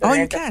South African Oh, you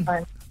rand, can.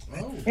 that's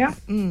fine. Yeah.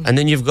 And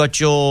then you've got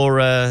your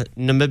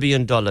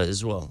Namibian dollar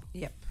as well.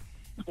 Yep.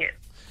 Yes.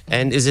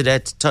 And is it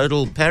at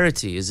total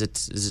parity? Is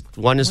it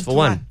one is for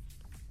one?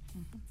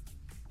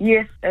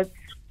 Yes.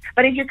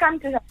 But if you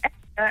come to South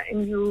Africa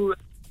and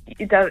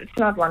it's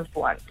not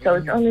 1-for-1. So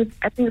it's only.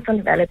 I think it's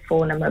only valid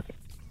for Namibia.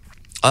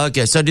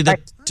 Okay. So do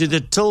the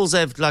tills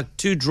have like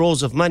 2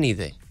 draws of money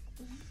there?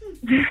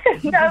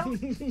 No.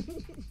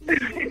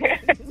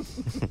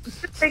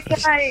 Can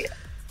I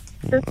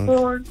just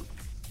for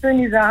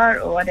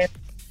Sunizar or whatever?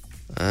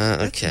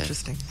 Okay.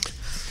 Interesting.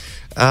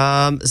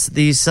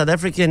 The South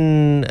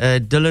African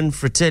Dylan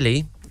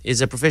Fratelli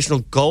is a professional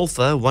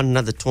golfer, won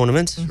another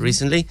tournament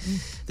recently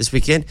this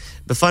weekend.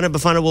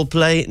 Bafana will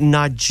play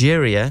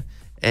Nigeria,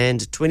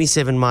 and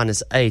 27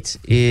 minus 8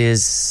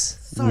 is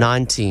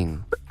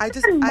 19. I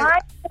thought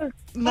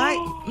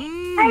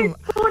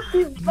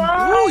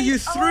Oh, you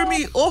threw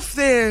me off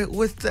there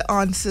with the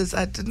answers.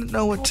 I didn't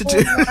know what to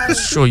do.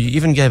 Sure, you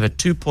even gave a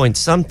 2-point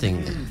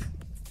something.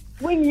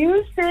 When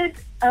you said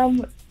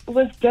it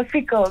was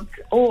difficult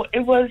or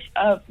it was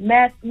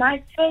math,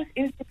 my first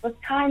instinct was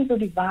times or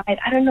divide.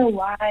 I don't know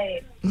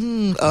why.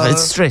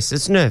 It's stress,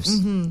 it's nerves.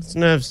 It's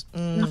nerves.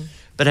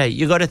 But hey,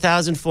 you got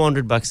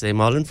 1,400 bucks there,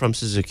 Marlon, from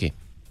Suzuki.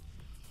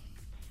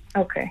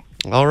 Okay.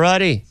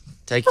 Alrighty.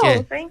 Take Oh,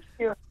 care. thank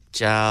you.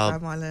 Ciao. Bye,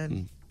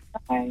 Marlon.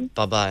 Bye.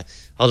 Bye-bye.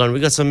 Hold on, we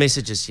got some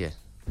messages here.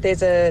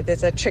 There's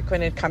a trick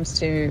when it comes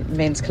to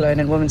men's cologne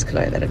and women's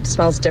cologne that it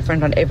smells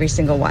different on every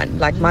single one.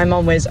 Like my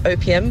mom wears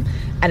Opium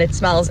and it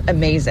smells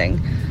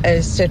amazing.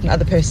 A certain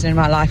other person in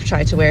my life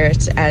tried to wear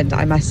it and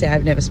I must say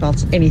I've never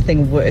smelled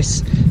anything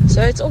worse.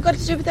 So it's all got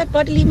to do with that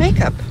bodily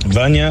makeup.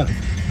 Vanya,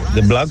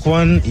 the black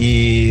one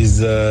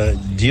is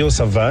Dio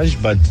Sauvage,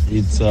 but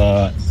it's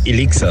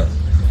Elixir,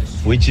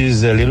 which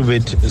is a little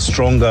bit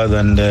stronger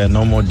than the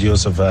normal Dio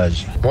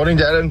Sauvage. Morning,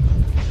 Darren.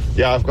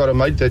 Yeah, I've got a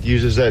mate that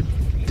uses that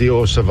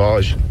Dior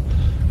Sauvage,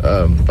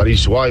 but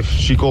his wife,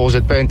 she calls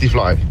it Panty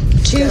Fly.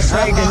 2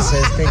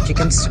 fragrances that you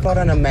can spot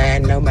on a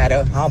man no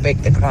matter how big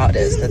the crowd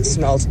is that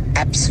smells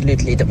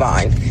absolutely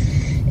divine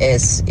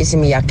is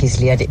Isimiyaki's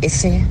Lea de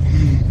Isse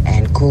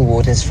and Cool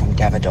Waters from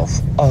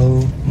Davidoff.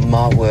 Oh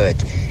my word,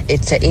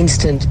 it's an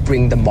instant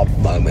bring the mop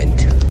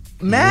moment.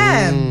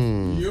 Man.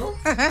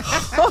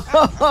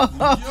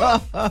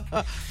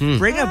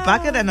 Bring a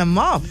bucket and a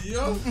mop.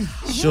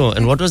 Sure.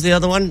 And what was the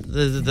other one?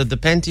 The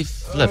panty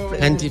flip.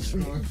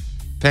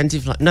 Panty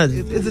flip. No.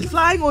 Is it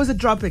flying or is it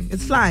dropping?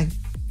 It's flying.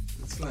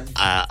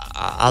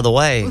 Either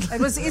way.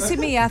 It was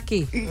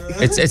Isimiyaki.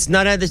 It's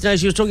no,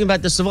 she was talking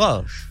about the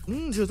Sauvage.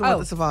 She was talking about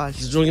the Sauvage.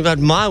 She's talking about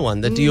my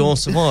one, the Dior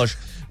Sauvage.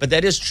 But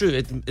that is true.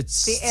 It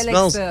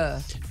smells,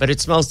 but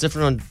it smells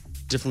different on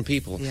different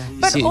people. Yeah.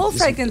 But all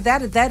fragrance,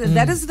 that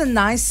is the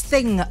nice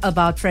thing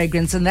about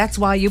fragrance, and that's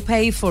why you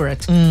pay for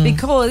it,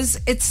 because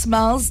it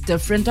smells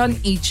different on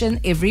each and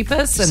every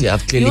person. See,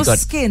 I've clearly Your got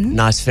skin.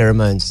 nice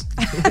pheromones.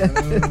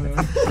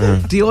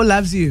 Dior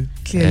loves you,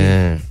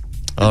 clearly.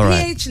 All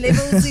right. pH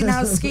levels in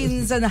our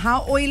skins and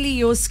how oily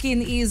your skin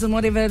is and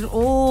whatever, it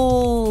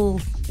all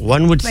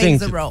One would plays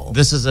think a role.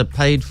 this is a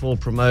paid-for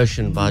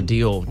promotion by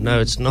Dior. No,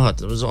 it's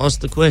not. I was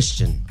asked the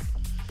question.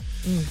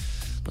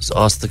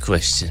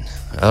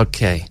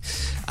 Okay.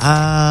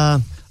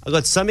 I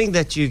got something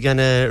that you're going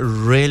to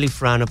really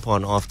frown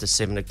upon after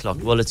 7 o'clock.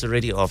 Well, it's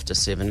already after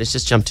 7. Let's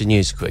just jump to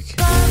news quick.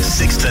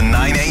 6 to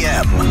 9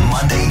 a.m.,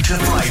 Monday to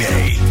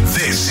Friday.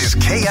 This is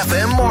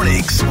KFM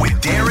Mornings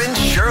with Darren,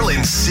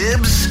 Sherlyn,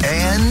 Sibs,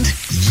 and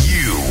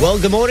you. Well,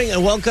 good morning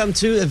and welcome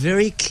to a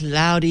very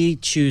cloudy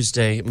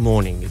Tuesday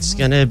morning. It's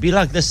going to be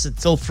like this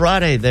until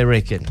Friday, they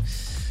reckon.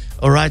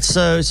 All right,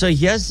 so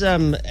here's a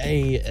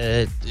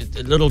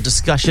little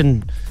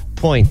discussion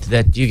point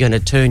that you're going to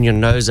turn your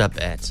nose up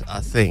at, I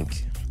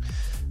think.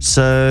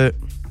 So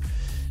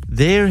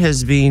there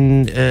has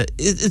been,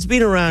 it's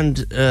been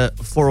around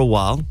for a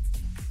while,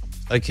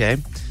 okay,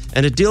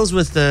 and it deals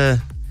with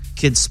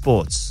kids'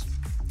 sports.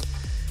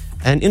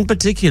 And in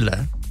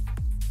particular,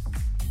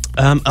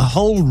 a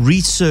whole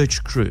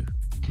research crew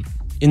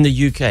in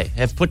the UK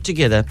have put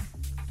together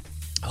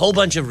a whole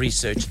bunch of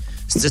research,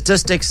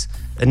 statistics,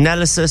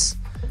 analysis,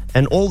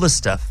 and all this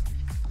stuff.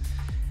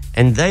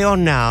 And they are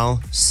now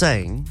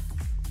saying,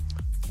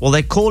 well,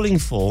 they're calling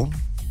for,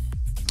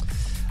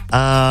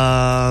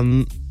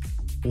 while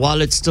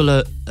it's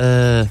still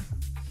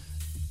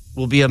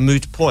will be a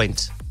moot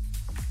point,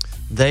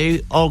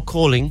 they are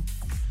calling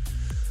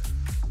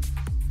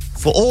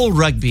for all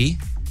rugby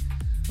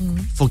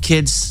for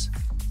kids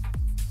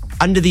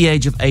under the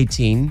age of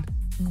 18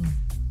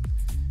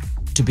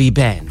 to be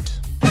banned.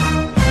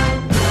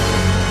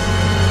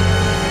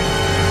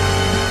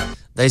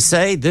 They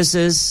say this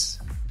is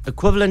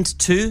equivalent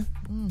to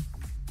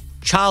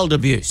child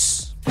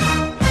abuse.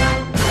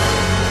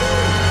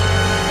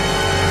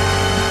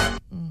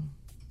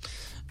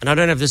 And I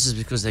don't know if this is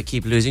because they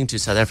keep losing to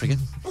South Africa.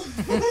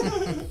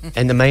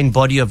 And the main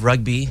body of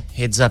rugby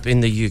heads up in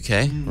the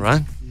UK,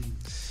 right?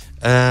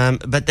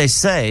 But they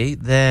say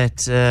that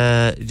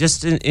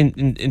just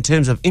in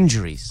terms of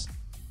injuries,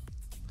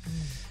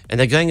 and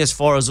they're going as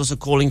far as also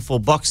calling for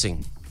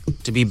boxing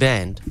to be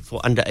banned for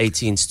under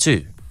 18s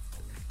too.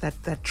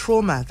 That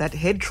trauma, that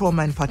head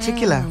trauma in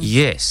particular.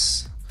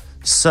 Yes.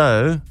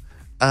 So,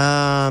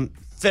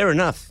 fair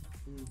enough.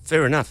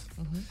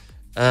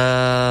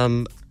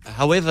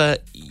 However,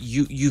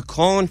 you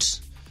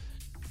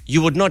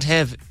would not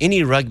have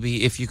any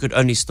rugby if you could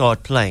only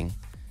start playing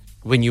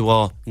when you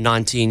are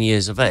 19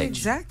 years of age.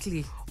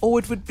 Exactly. Or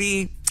it would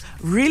be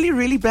really,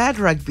 really bad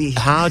rugby.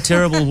 How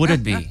terrible would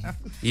it be?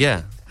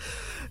 Yeah.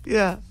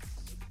 Yeah.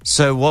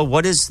 So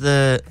what is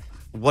the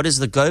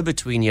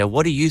go-between here?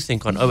 What do you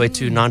think on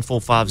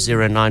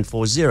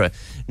 082-9450-940?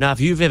 Now, if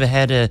you've ever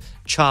had a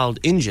child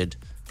injured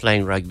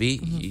playing rugby,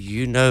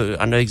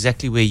 I know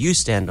exactly where you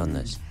stand on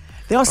this.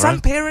 There are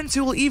some parents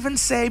who will even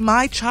say,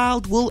 my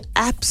child will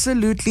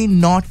absolutely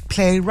not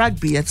play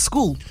rugby at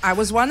school. I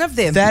was one of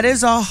them. That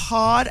is a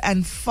hard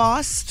and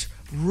fast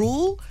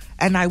rule,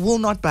 and I will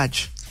not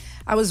budge.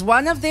 I was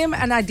one of them,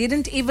 and I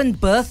didn't even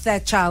birth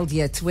that child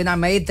yet when I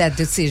made that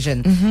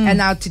decision. And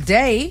now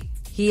today,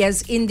 he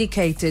has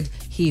indicated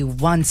he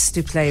wants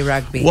to play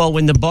rugby. Well,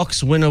 when the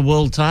Boks win a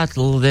world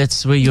title,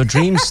 that's where your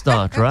dreams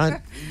start,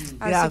 right?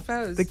 I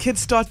suppose. The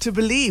kids start to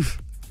believe.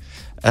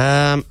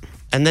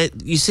 And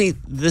you see,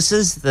 this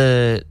is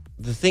the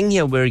thing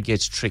here where it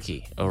gets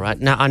tricky, all right?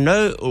 Now, I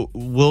know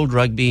World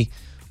Rugby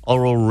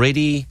are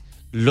already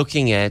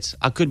looking at,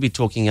 I could be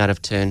talking out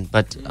of turn,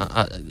 but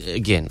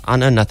again, I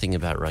know nothing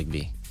about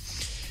rugby.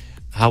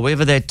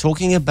 However, they're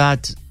talking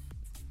about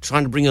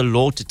trying to bring a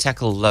law to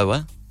tackle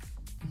lower,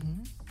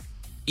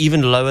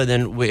 even lower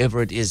than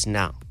wherever it is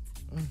now.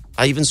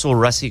 I even saw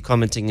Rassie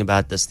commenting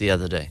about this the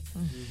other day,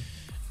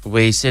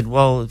 where he said,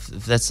 well, if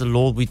that's the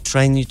law, we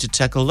train you to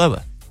tackle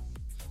lower.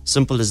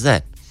 Simple as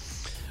that.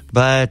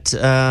 But,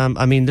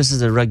 I mean, this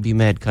is a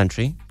rugby-mad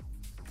country.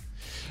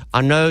 I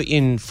know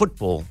in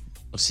football,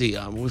 see,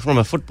 we're from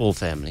a football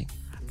family.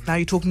 Now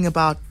you're talking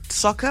about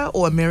soccer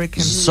or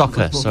American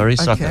Soccer, football? sorry,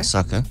 Okay.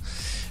 soccer.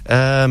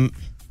 And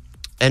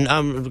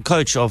I'm the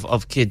coach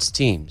of kids'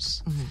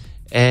 teams.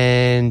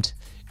 And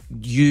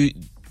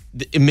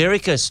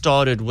America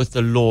started with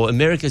the law.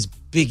 America's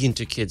big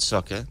into kids'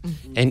 soccer,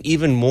 and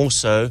even more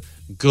so,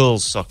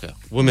 girls' soccer,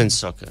 women's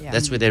soccer. Yeah.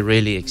 That's where they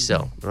really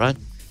excel, right?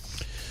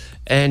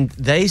 And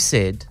they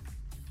said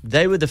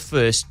they were the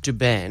first to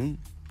ban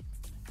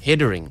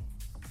headering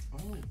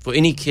for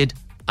any kid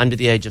under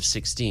the age of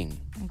 16.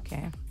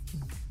 Okay.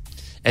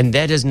 And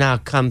that has now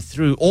come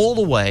through all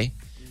the way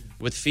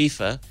with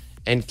FIFA,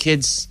 and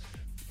kids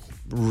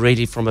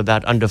ready from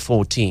about under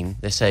 14,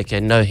 they say,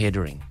 okay, no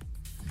headering.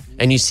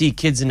 And you see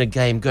kids in a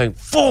game going,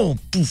 boom,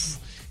 poof,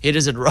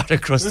 headers it right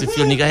across the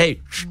field, and you go,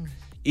 hey,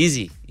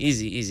 easy.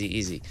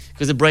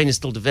 Because the brain is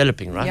still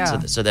developing, right? Yeah.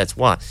 So that's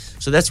why.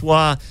 So that's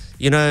why,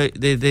 you know,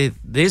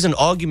 there's an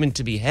argument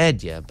to be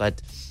had here,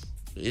 but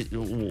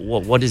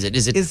what is it?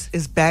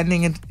 Is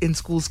banning it in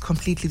schools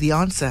completely the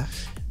answer?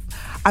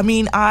 I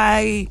mean,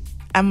 I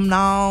am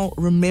now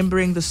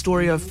remembering the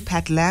story of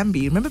Pat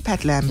Lambie. Remember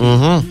Pat Lambie?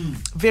 Mm-hmm.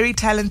 Very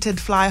talented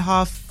fly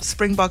half,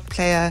 Springbok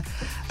player,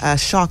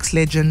 Sharks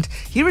legend.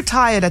 He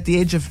retired at the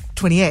age of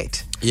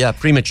 28. Yeah,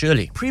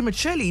 prematurely.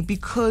 Prematurely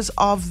because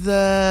of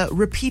the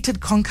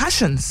repeated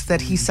concussions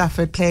that he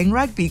suffered playing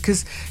rugby.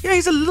 Because,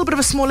 he's a little bit of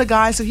a smaller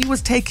guy, so he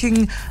was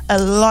taking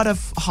a lot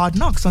of hard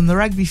knocks on the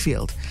rugby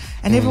field.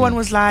 And everyone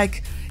was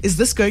like, is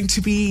this going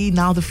to be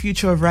now the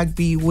future of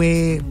rugby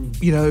where,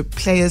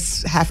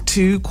 players have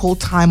to call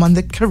time on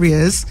their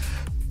careers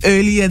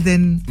earlier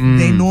than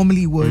they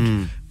normally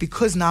would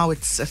because now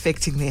it's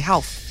affecting their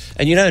health?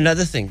 And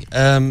another thing,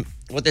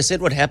 what they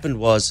said what happened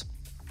was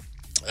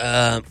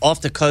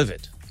after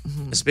COVID,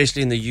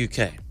 especially in the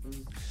UK,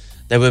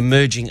 they were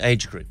merging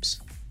age groups.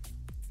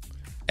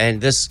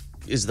 And this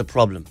is the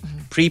problem.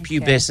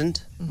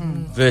 Prepubescent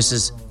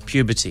versus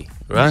puberty,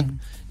 right?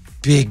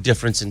 Big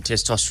difference in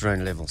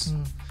testosterone levels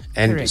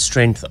and Correct.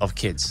 strength of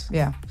kids.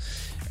 Yeah.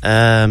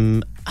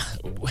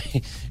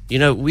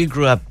 We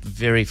grew up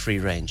very free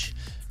range,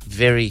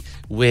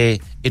 where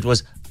it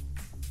was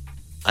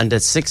under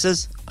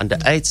 6s, under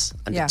 8s,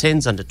 under Yeah.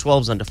 10s, under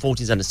 12s, under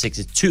 14s, under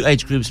 6s. 2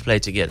 age groups play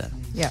together.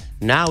 Yeah.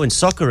 Now in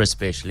soccer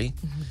especially,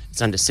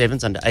 it's under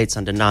 7s, under 8s,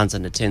 under 9s,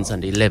 under 10s,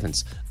 under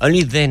 11s.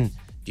 Only then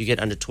do you get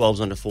under 12s,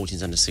 under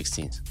 14s, under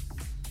 16s.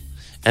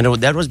 And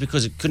that was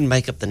because it couldn't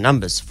make up the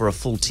numbers for a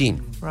full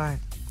team. Right.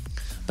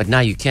 But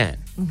now you can.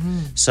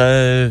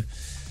 So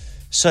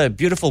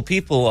beautiful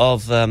people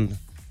of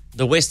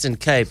the Western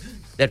Cape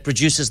that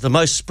produces the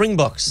most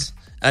Springboks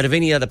out of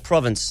any other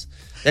province,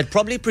 that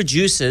probably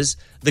produces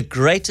the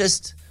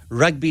greatest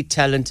rugby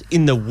talent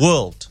in the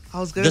world. I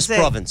was going to say,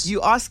 province.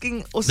 you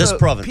asking also This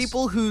province.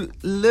 people who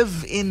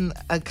live in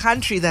a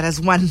country that has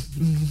won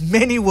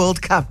many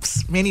World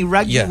Cups, many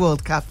rugby Yeah.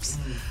 World Cups.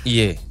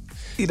 Yeah.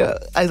 Is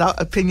our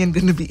opinion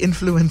going to be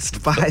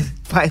influenced by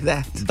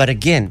that? But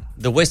again,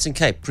 the Western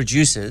Cape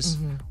produces,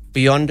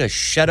 beyond a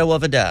shadow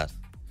of a doubt,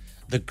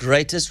 the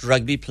greatest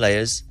rugby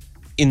players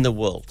in the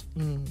world.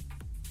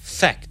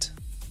 Fact.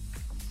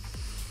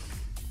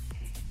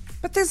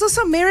 But there's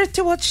also merit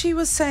to what she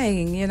was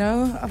saying,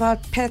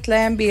 about Pat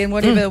Lambie and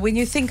whatever. When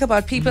you think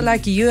about people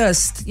like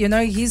Joost,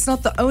 he's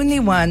not the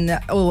only one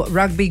or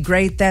rugby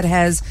great that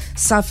has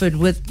suffered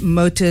with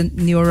motor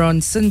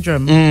neuron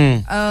syndrome.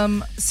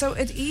 So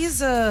it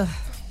is a...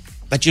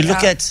 But you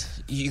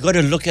got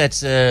to look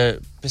at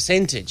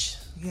percentage.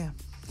 Yeah.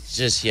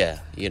 Just,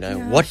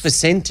 what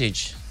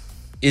percentage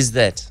is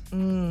that?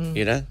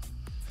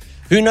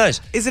 Who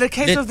knows? Is it a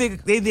case of there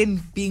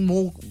then being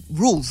more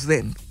rules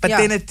then? But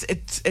Yeah. then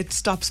it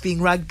stops being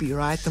rugby,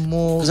 right? The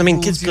more... Because,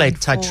 rules kids you play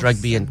enforce touch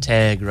rugby and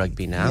tag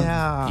rugby now.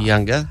 Yeah.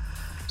 Younger.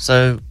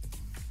 So,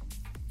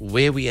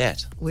 where are we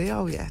at? Where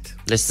are we at?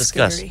 Let's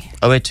discuss. Scary.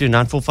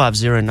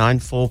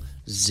 082-945-0940.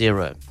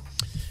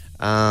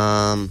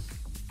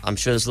 I'm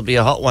sure this will be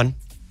a hot one.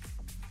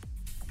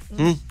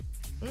 I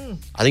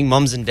think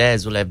moms and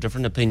dads will have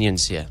different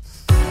opinions here.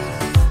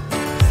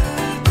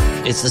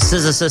 It's the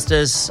Scissor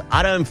Sisters.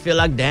 I don't feel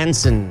like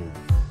dancing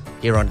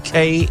here on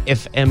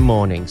KFM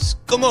Mornings.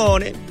 Good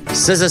morning.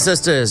 Scissor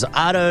Sisters.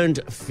 I don't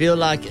feel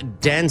like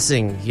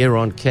dancing here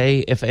on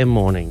KFM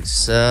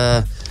Mornings.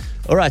 All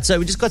right, so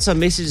we just got some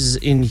messages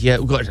in here.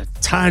 We've got a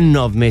ton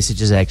of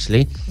messages,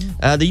 actually.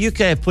 The UK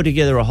have put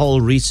together a whole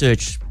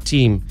research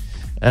team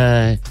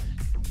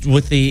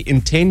with the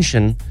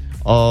intention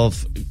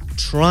of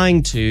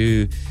trying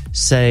to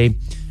say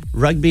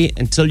rugby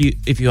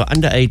if you're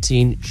under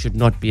 18 should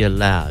not be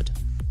allowed.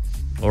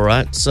 All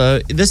right, so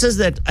this is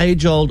that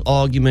age-old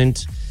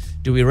argument.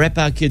 Do we wrap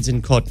our kids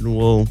in cotton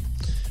wool,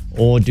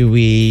 or do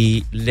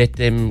we let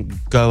them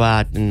go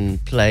out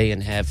and play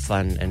and have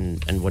fun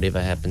and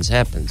whatever happens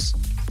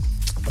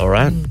all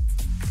right?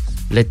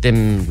 Let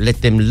them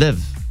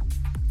live.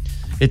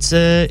 It's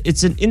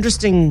an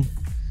interesting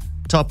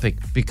topic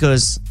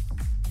because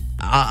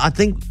I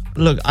think,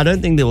 look, I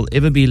don't think there will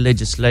ever be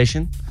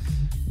legislation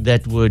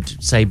that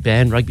would say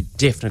ban rugby.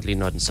 Definitely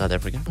not in South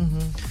Africa.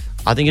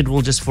 I think it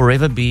will just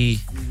forever be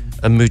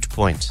a moot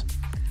point.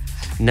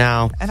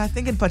 Now, and I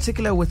think in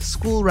particular with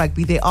school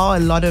rugby, there are a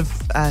lot of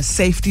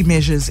safety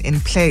measures in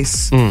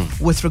place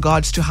with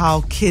regards to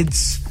how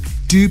kids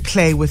do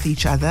play with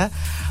each other.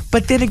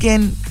 But then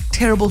again,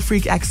 terrible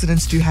freak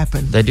accidents do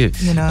happen. They do.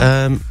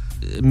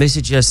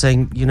 Message here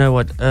saying, you know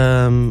what,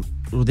 well,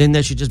 then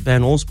they should just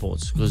ban all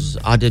sports because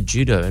I did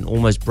judo and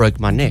almost broke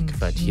my neck,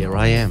 but here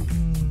I am.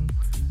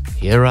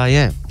 Here I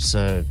am.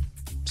 So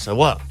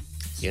what?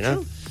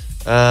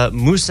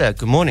 Musa,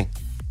 good morning.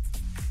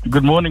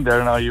 Good morning,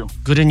 Darren. How are you?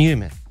 Good, and you,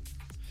 man?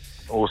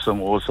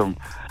 Awesome.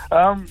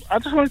 I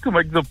just wanted to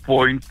make the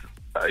point.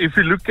 If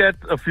you look at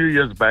a few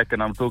years back,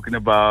 and I'm talking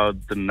about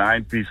the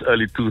 90s,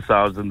 early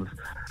 2000s,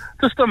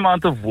 just the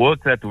amount of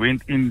work that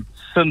went in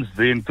since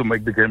then to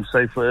make the game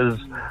safer is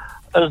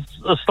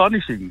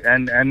astonishing.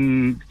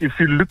 And if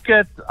you look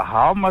at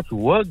how much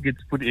work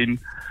gets put in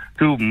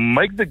to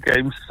make the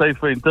game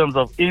safer in terms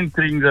of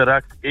entering the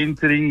ruck,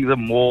 entering the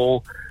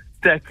mall,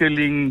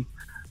 tackling,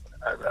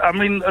 I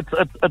mean,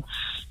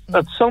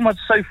 it's so much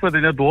safer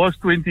than it was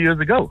 20 years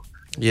ago.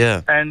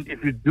 Yeah. And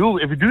if you do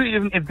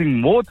even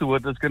anything more to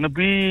it, it's going to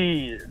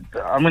be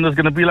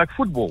like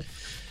football.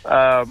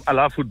 I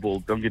love football,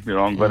 don't get me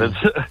wrong, but it's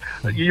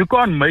you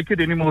can't make it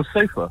any more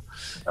safer.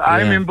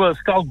 I remember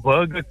Skalk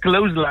Burger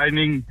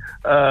clotheslining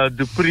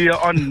Dupree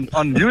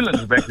on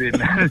Newlands back then.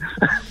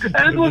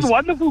 And it was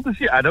wonderful to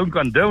see. I don't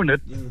condone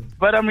it,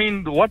 but I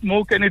mean, what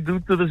more can it do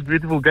to this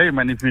beautiful game?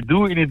 And if you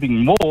do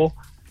anything more,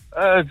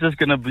 it's just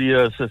going to be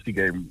a sissy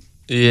game.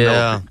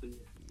 Yeah.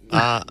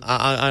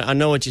 I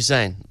know what you're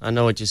saying.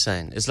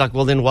 It's like,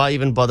 well, then why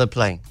even bother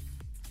playing?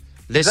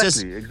 Let's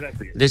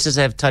just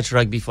have touch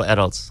rugby for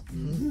adults.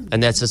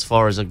 And that's as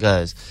far as it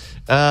goes.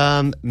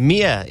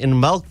 Mia in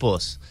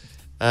Melkbos.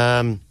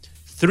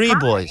 3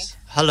 boys.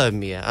 Hello,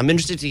 Mia. I'm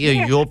interested to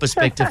hear your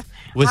perspective.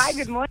 Hi,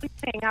 good morning.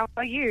 How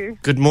are you?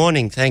 Good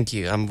morning. Thank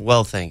you. I'm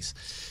well, thanks.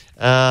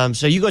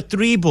 So you got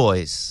 3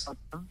 boys.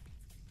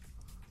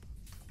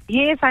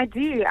 Yes, I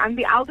do. And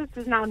the eldest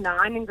is now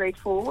 9 in grade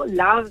 4,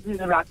 loves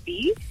the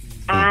rugby.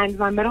 And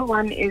my middle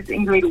one is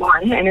in grade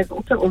 1 and is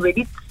also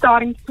already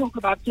starting to talk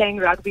about playing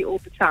rugby all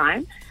the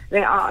time.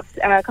 They are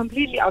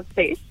completely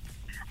obsessed.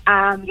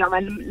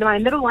 My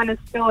little one is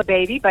still a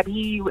baby, but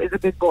he is a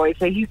big boy,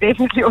 so he's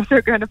definitely also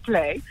going to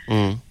play.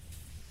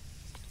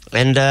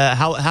 And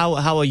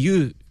how are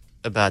you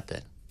about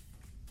that?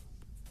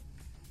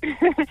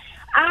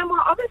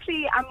 Well,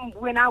 obviously,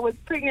 when I was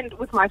pregnant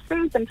with my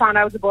first and found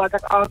out I was a boy, I was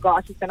like, oh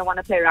gosh, he's going to want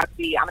to play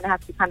rugby. I'm going to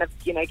have to kind of,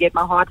 get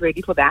my heart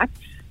ready for that,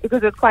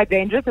 because it's quite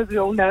dangerous, as we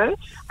all know.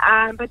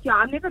 But yeah,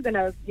 I'm never going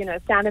to,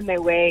 stand in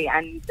their way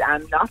and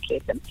not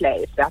let them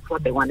play if that's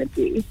what they want to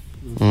do.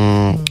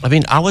 I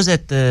mean, I was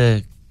at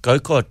the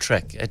go-kart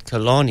track at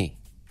Kalani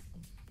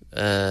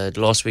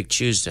last week,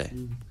 Tuesday.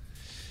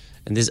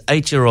 And this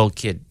 8-year-old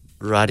kid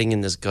riding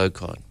in this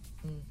go-kart.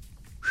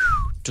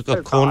 Took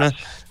a corner,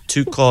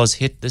 2 cars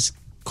hit. This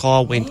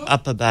car went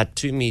up about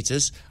 2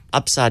 meters,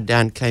 upside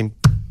down, came,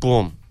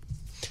 boom.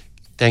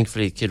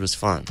 Thankfully, the kid was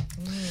fine.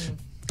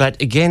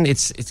 But again,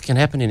 it can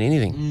happen in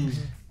anything.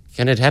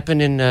 Can it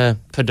happen in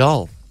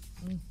Padal?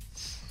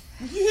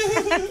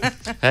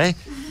 Hey,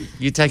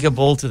 you take a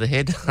ball to the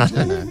head? I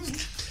don't know.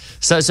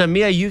 So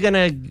Mia, you're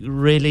gonna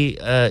really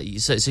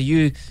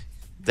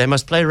they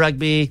must play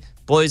rugby.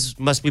 Boys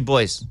must be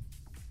boys.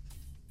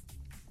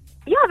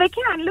 Yeah, they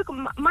can. Look,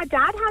 my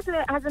dad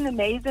has an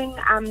amazing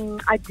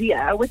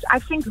idea, which I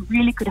think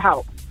really could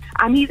help.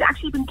 He's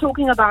actually been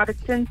talking about it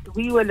since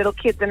we were little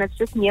kids, and it's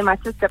just me and my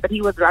sister, but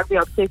he was rugby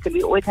obsessed, and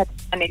we always had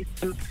to stand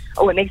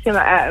next to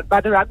him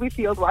by the rugby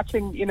field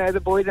watching, the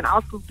boys in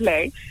our school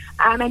play.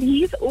 And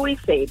he's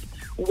always said,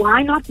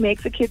 why not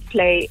make the kids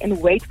play in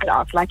weight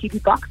class like you do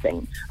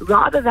boxing,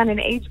 rather than in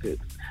age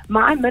groups?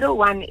 My middle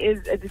one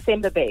is a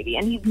December baby,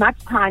 and he's much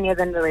tinier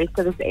than the rest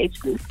of his age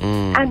group.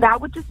 And that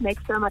would just make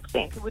so much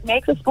sense. It would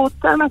make the sport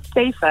so much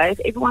safer if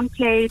everyone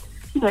played,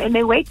 in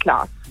their weight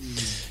class.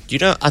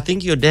 I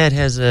think your dad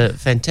has a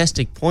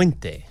fantastic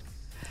point there.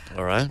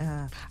 All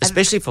right?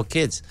 Especially for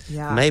kids.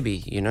 Yeah.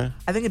 Maybe,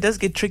 I think it does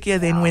get trickier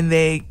then when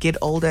they get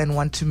older and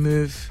want to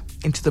move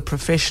into the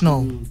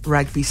professional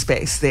rugby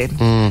space then.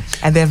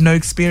 And they have no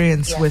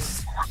experience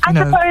with,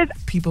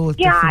 people with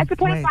different I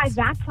suppose weights. by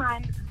that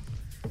time,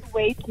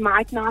 weight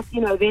might not,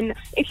 then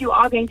if you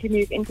are going to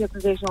move into a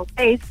professional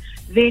space,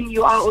 then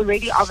you are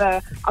already of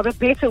a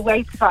better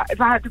weight, if I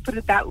had to put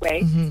it that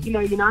way.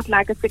 You're not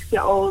like a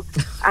 6-year-old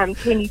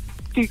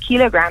 22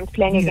 kilograms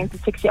playing against a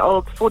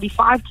 6-year-old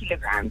 45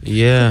 kilograms.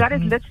 Yeah. So that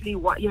is literally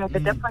what, the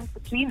difference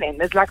between them.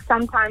 There's like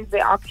sometimes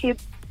there are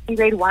kids in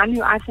grade 1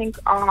 who I think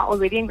are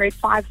already in grade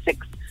 5,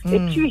 6.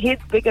 They're 2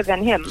 heads bigger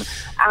than him.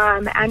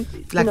 And,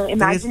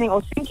 imagining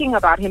or thinking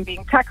about him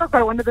being tackled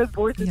by one of those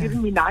boys is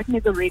giving me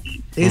nightmares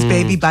already. There's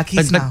baby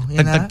Buckies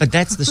now, But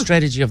that's the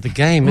strategy of the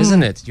game,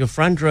 isn't it? Your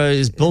front row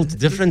is built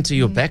different to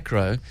your back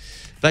row.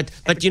 But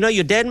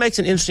your dad makes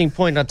an interesting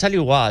point. I'll tell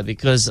you why.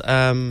 Because,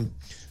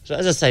 so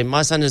as I say,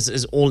 my son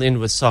is all in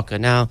with soccer.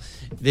 Now,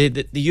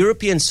 the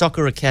European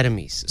soccer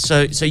academies.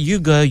 So you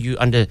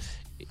under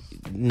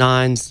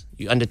 9s,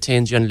 you under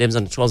 10s, you under 11s,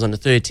 under 12s, under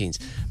 13s.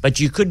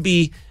 But you could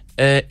be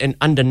an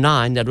under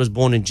 9 that was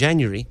born in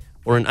January,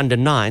 or an under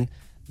 9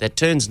 that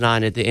turns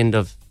 9 at the end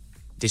of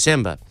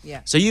December. Yeah.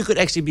 So you could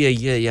actually be a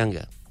year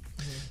younger.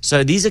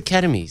 So these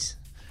academies,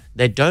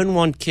 they don't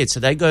want kids.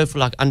 So they go for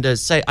like under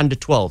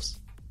 12s.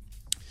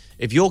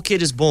 If your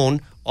kid is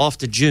born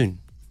after June,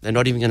 they're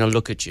not even going to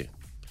look at you.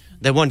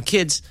 They want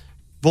kids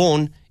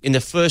born in the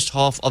first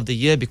half of the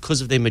year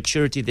because of their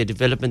maturity, their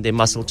development, their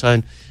muscle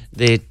tone,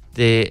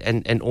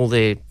 and all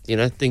their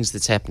things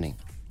that's happening.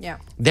 Yeah.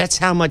 That's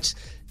how much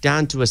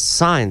down to a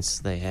science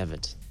they have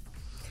it.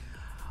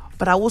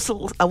 But I will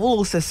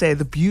also say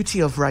the beauty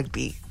of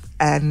rugby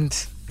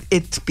and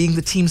it being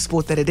the team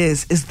sport that it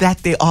is that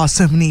there are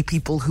so many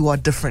people who are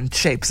different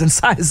shapes and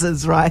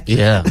sizes, right?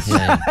 Yeah.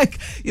 Like,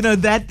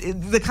 that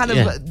the kind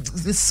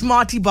of the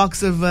smarty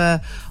box of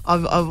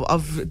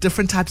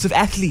different types of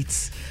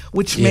athletes,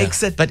 which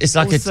makes it but it's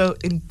like also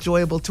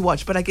enjoyable to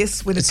watch. But I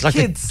guess when it's like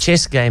kids, a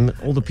chess game,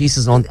 all the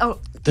pieces on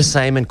the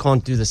same and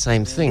can't do the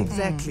same thing.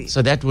 Exactly.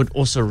 So that would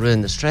also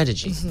ruin the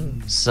strategy.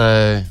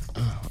 So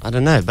I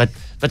don't know,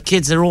 but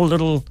kids, they're all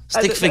little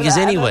stick figures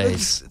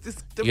anyways.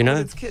 You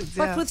know?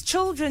 But with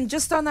children,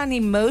 just on an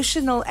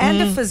emotional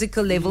and a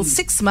physical level,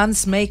 6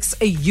 months makes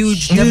a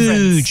huge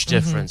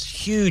difference.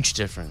 Huge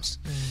difference.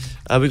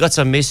 We got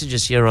some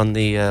messages here on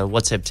the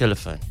WhatsApp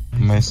telephone.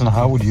 Mason,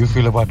 how would you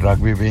feel about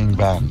rugby being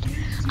banned?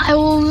 I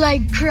will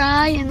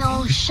cry and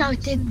I'll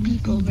shout at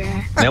people,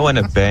 bruh. They want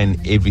to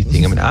ban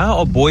everything. I mean, how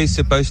are boys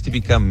supposed to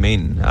become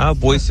men? How are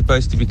boys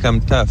supposed to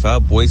become tough? How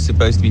are boys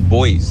supposed to be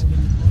boys?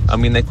 I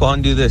mean, they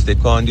can't do this, they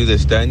can't do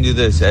this, don't do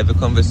this, have a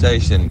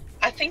conversation.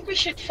 I think we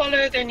should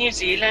follow the New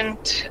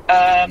Zealand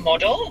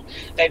model.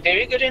 They're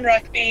very good in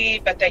rugby,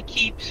 but they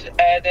keep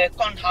the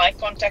high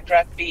contact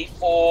rugby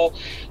for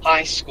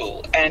high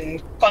school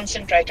and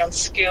concentrate on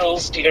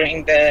skills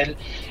during the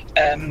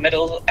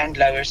middle and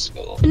lower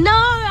school. No,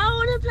 I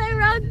want to play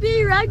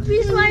rugby.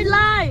 Rugby's my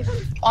life.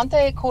 Aren't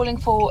they calling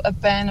for a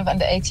ban of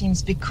under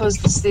 18s because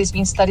there's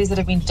been studies that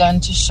have been done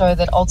to show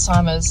that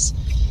Alzheimer's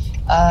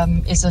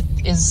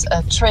is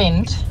a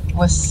trend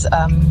with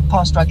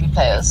past rugby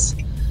players?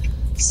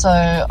 So,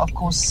 of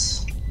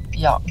course,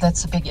 yeah,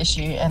 that's a big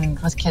issue, and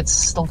with kids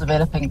still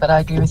developing. But I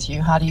agree with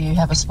you. How do you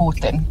have a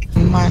sport then?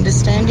 My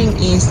understanding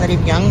is that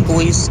if young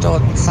boys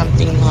start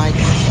something like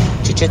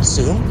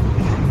jiu-jitsu,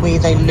 where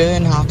they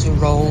learn how to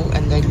roll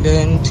and they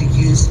learn to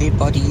use their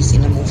bodies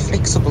in a more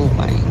flexible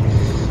way,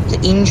 the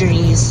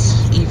injuries,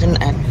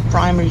 even at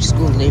primary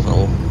school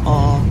level,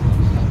 are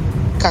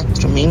cut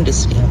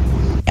tremendously.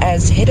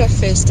 As head of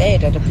first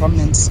aid at a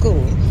prominent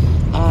school,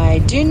 I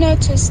do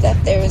notice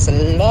that there is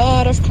a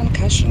lot of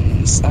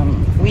concussions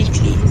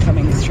weekly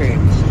coming through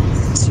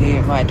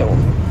to my door.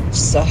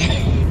 So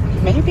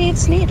maybe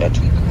it's needed.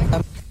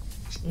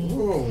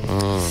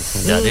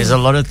 Yeah, there's a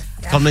lot of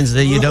comments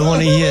there you don't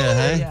want to hear,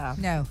 hey? Yeah.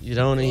 No. You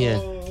don't want to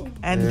hear.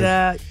 And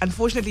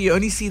unfortunately, you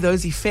only see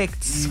those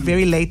effects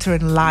very later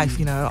in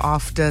life,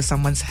 after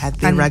someone's had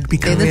their rugby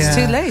career. Then it's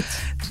too late.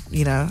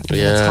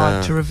 It's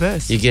hard to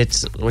reverse. You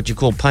get what you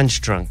call punch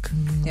drunk.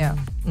 Yeah.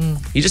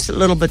 You're just a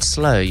little bit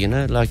slow,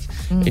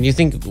 and you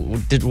think,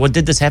 what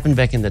did this happen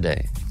back in the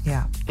day?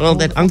 Yeah. Well,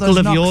 that uncle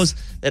of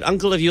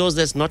yours,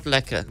 that's not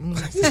lekker.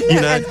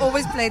 And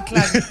always played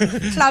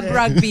club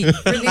rugby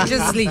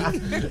religiously.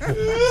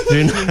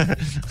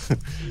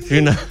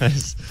 Who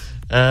knows?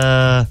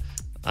 I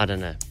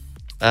don't know.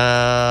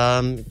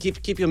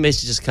 Keep your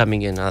messages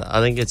coming in. I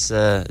think it's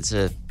a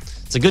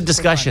good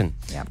discussion.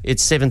 Yeah.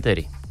 It's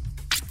 7:30.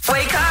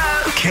 Wake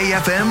up!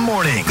 KFM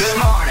Mornings. Good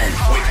morning.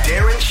 With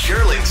Darren,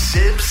 Sherlyn,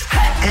 Sibs,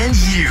 and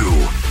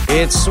you.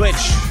 It's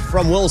Switch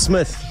from Will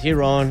Smith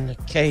here on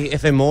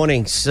KFM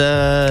Mornings.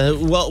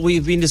 Well,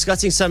 we've been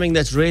discussing something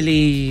that's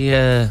really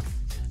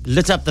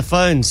lit up the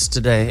phones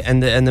today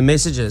and the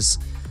messages.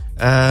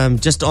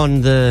 Just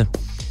on the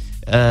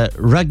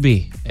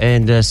rugby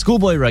and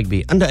schoolboy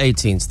rugby under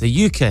 18s.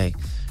 The UK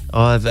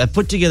have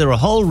put together a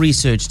whole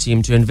research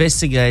team to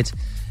investigate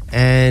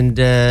and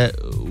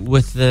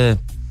with the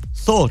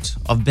thought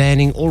of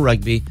banning all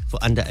rugby for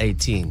under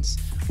 18s,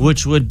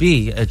 which would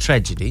be a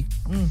tragedy.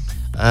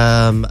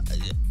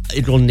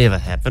 It will never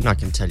happen, I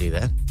can tell you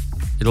that.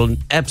 It'll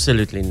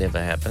absolutely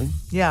never happen.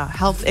 Yeah,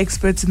 health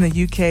experts in the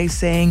UK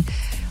saying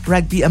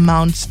rugby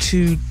amounts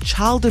to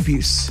child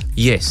abuse.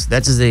 Yes,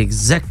 that is the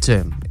exact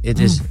term. They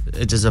said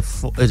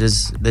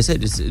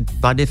it's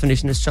by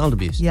definition it's child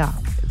abuse. Yeah,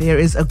 there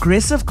is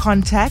aggressive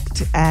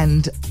contact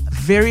and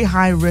very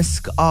high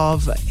risk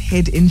of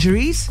head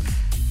injuries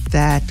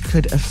that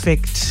could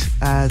affect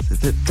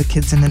the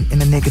kids in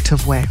a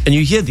negative way. And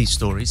you hear these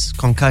stories,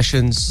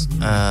 concussions,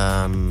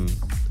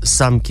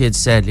 some kids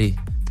sadly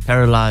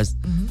paralyzed,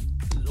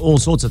 all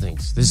sorts of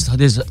things.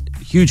 There's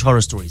huge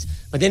horror stories.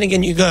 But then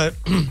again, you go,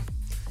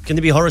 can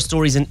there be horror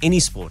stories in any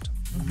sport?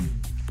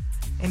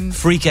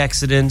 Freak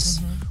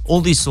accidents,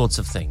 all these sorts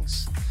of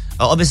things.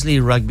 Obviously,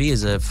 rugby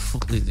is a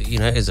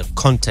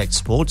contact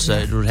sport, so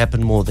it will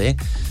happen more there.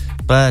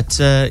 But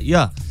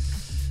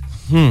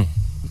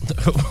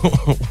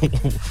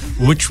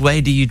which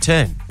way do you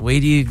turn? Where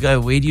do you go?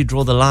 Where do you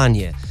draw the line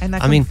here? And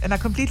I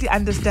completely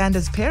understand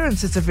as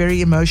parents, it's a very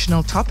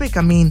emotional topic.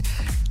 I mean,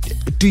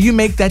 do you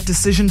make that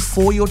decision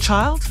for your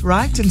child,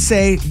 right? And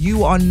say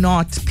you are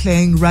not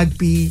playing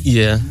rugby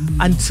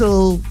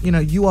until,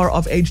 you are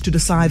of age to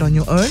decide on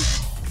your own?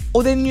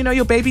 Or then,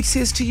 your baby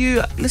says to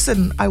you,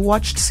 listen, I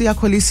watched Siya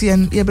Kolisi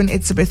and Eben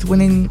Etzebeth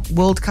winning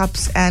World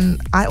Cups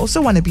and I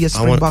also want to be a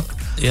Springbok.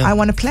 I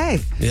want to play.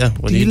 Yeah,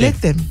 do you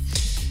let them?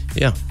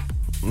 Yeah.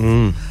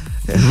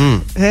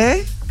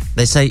 Hey?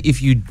 They say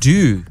if you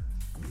do,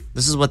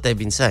 this is what they've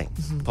been saying,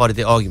 part of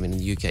the argument in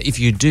the UK. If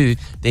you do,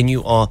 then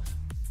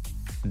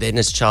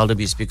it's child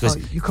abuse because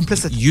you're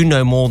complicit. You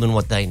know more than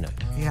what they know.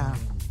 Yeah.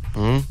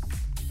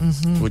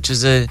 Which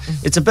is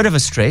it's a bit of a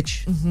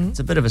stretch. It's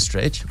a bit of a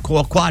stretch,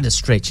 quite a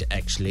stretch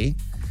actually.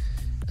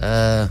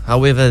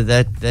 However,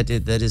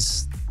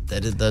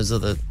 those are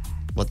the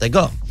what they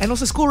got. And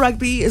also, school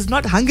rugby is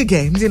not Hunger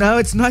Games,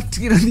 It's not,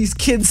 these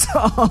kids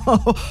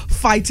are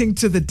fighting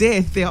to the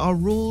death. There are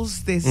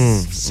rules, there's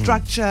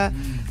structure,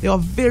 there are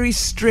very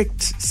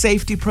strict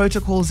safety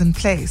protocols in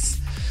place.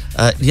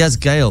 Here's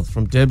Gail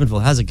from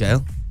Durbanville. How's it,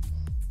 Gail?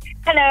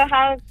 Hello,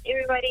 how's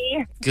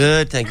everybody?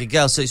 Good, thank you,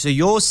 Gail. So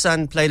your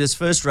son played his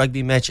first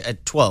rugby match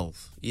at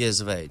 12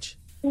 years of age.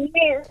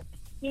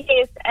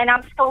 Yes, and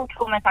I'm still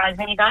traumatized.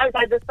 When you guys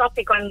had this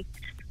topic on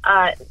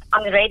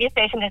the radio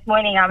station this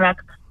morning, I'm like,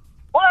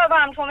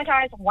 I'm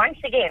traumatized once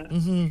again.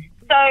 Mm-hmm.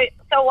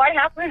 So what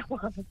happened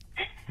was,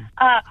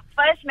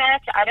 first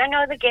match, I don't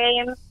know the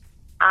game.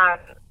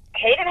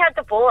 Hayden had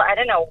the ball. I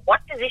don't know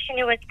what position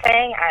he was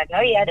playing. I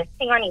know he had a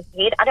thing on his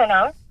head. I don't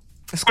know.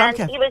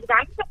 And he was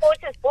running towards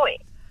his boy.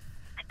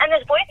 And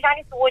this boy is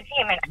running towards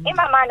him. And in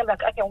my mind, I'm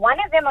like, okay, one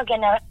of them are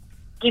going to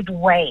give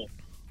way.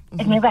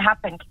 It never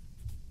happened.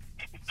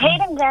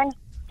 Hayden ran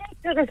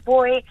through this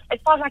boy.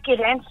 It felt like he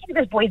ran through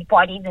this boy's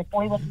body. This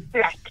boy was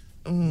flat.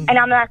 And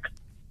I'm like,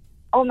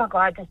 oh my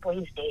God, this boy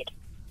is dead.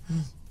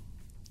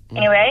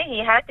 Anyway, he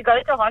had to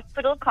go to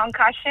hospital,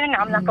 concussion.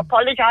 I'm like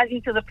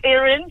apologizing to the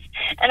parents.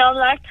 And I'm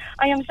like,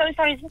 I am so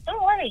sorry. He said,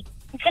 don't worry.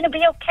 It's going to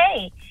be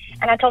okay.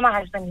 And I told my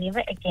husband,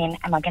 never again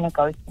am I going to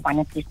go to one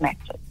of these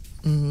matches.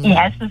 He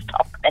has to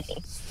stop there.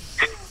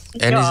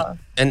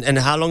 And and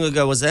how long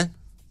ago was that?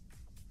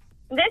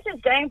 This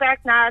is going back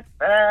now,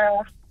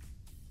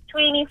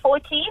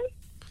 2014.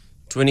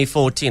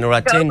 2014, all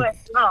right.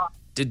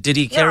 Did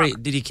he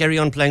carry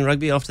on playing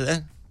rugby after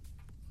that?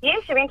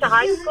 Yes, he went to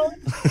high school.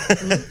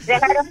 They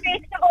had a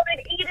festival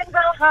at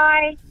Edenville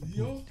High.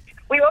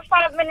 We were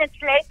 5 minutes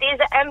late. There's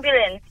an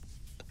ambulance.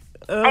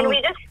 And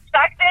we just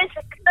stuck this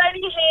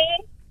curly hair.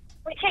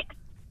 We checked.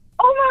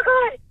 Oh my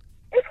God,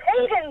 it's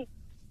Hayden.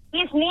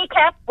 His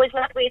kneecap was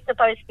not where it's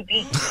supposed to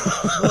be.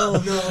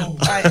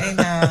 I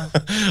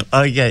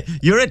know. Okay,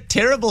 you're a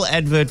terrible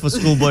advert for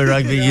schoolboy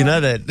rugby. You know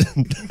that.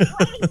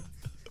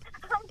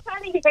 I'm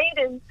telling you,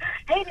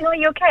 Hayden, are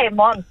you okay?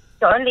 Mom,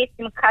 don't let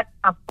him cut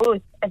a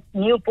boot, a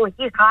new boot.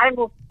 He's high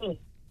moving.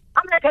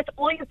 I'm like, that's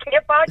all you care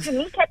about? Your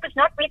kneecap is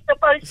not where it's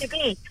supposed to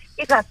be.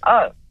 He's like,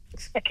 oh,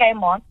 okay,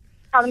 Mom.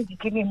 Tell him to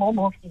give me more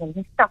morphine.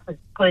 This stuff is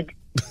good.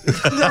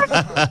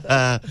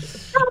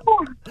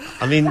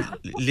 I mean,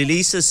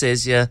 Lilisa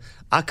says,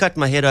 I cut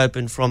my head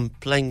open from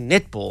playing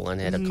netball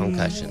and had a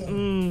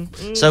concussion.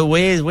 So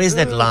where's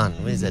that line?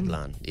 Where's that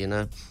line?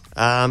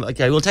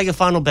 Okay, we'll take a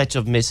final batch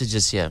of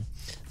messages here.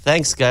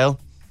 Thanks, Gail.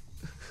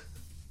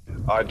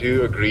 I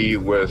do agree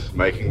with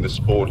making the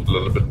sport a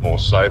little bit more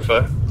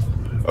safer,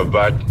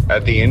 but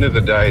at the end of the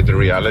day, the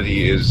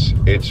reality is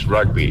it's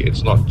rugby.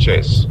 It's not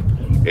chess.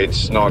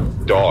 It's not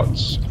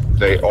darts.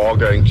 They are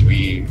going to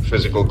be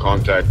physical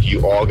contact.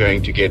 You are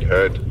going to get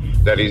hurt.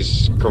 That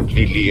is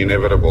completely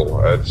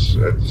inevitable. It's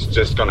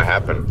just going to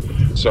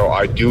happen. So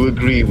I do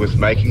agree with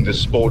making the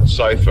sport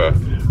safer,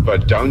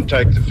 but don't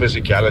take the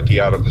physicality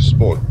out of the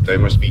sport. They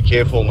must be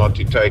careful not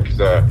to take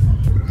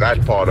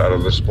that part out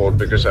of the sport,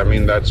 because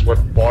that's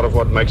part of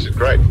what makes it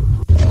great.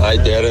 Hi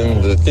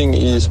Darren, the thing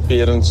is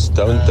parents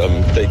don't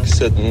take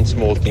certain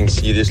small things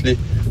seriously.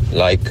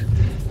 Like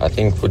I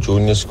think for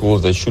junior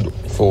schools they should,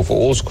 for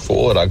all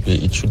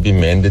rugby, it should be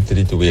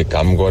mandatory to wear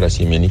gum guard. I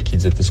see many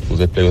kids at the school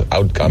that play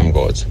without gum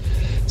guards.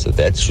 So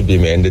that should be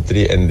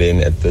mandatory, and then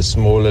at the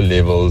smaller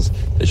levels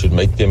they should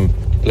make them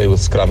play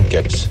with scrum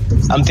caps.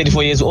 I'm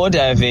 34 years old.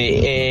 I have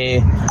a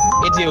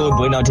 8-year-old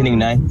boy now turning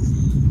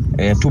 9.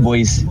 I have 2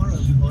 boys.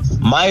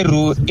 My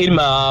rule in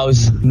my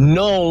house,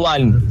 no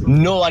one,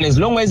 as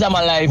long as I'm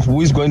alive,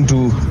 who is going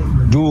to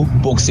do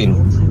boxing.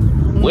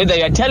 Whether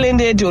you're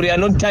talented or you're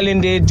not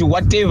talented,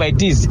 whatever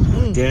it is.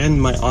 Darren,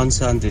 my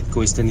answer on that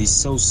question is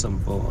so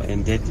simple,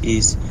 and that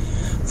is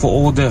for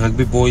all the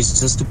rugby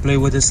boys just to play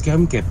with a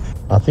scrum cap.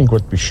 I think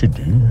what we should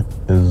do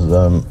is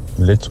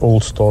let's all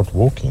start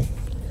walking,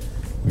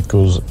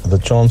 because the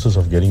chances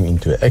of getting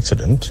into an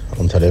accident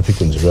on South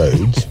African's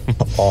roads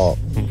are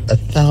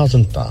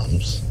 1,000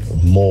 times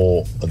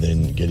more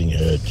than getting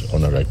hurt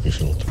on a rugby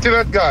field. To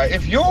that guy,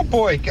 if your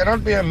boy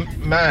cannot be a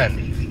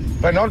man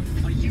by not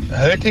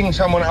hurting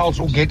someone else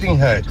or getting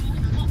hurt,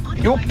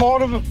 you're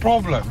part of a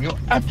problem. You're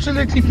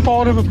absolutely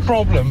part of a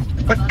problem.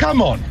 But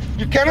come on,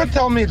 you cannot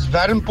tell me it's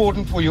that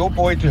important for your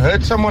boy to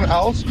hurt someone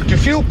else, to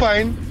feel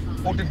pain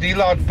or to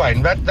deal out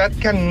pain. That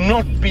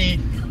cannot be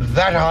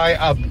that high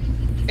up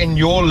in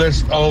your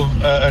list of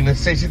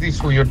necessities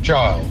for your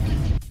child.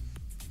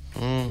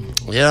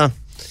 Yeah.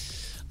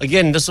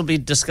 Again, this will be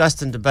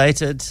discussed and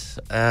debated.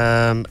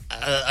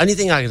 Only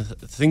thing I can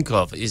think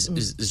of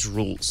is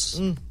rules.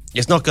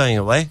 It's not going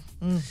away,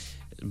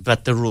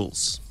 but the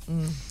rules.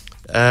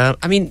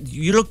 I mean,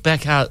 you look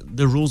back how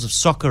the rules of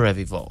soccer have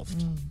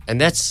evolved, and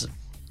that's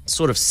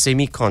sort of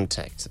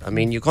semi-contact. I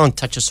mean, you can't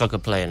touch a soccer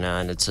player now,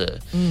 and it's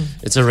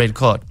a red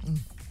card.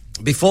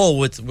 Before,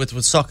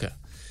 with soccer,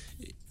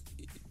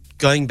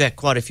 going back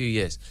quite a few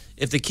years,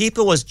 if the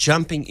keeper was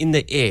jumping in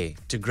the air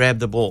to grab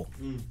the ball,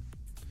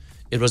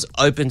 it was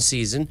open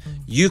season.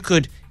 You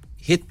could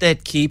hit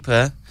that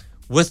keeper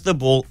with the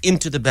ball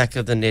into the back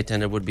of the net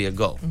and it would be a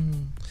goal.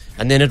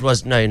 And then it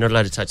was, no, you're not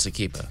allowed to touch the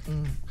keeper.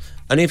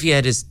 Only if he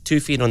had his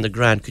 2 feet on the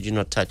ground could you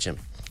not touch him,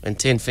 and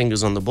 10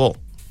 fingers on the ball.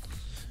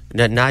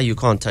 Now you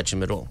can't touch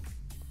him at all.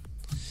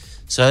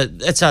 So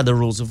that's how the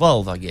rules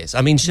evolve, I guess.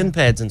 I mean, shin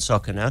pads in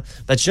soccer now,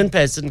 but shin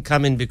pads didn't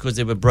come in because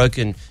there were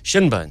broken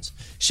shin bones.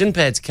 Shin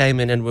pads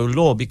came in and were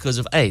law because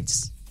of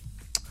AIDS.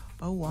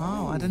 Oh,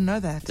 wow. I didn't know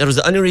that. That was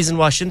the only reason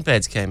why shin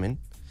pads came in,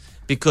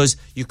 because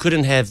you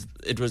couldn't have,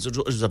 it was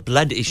a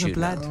blood issue.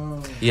 Blood.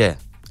 Yeah.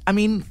 I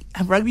mean,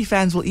 rugby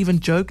fans will even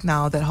joke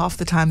now that half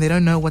the time they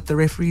don't know what the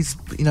referee's,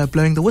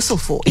 blowing the whistle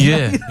for.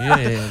 Yeah.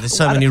 There's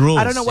so many rules.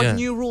 I don't know what yeah.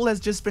 new rule has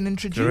just been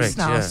introduced Correct,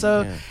 now. yeah,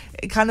 so yeah.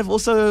 it kind of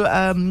also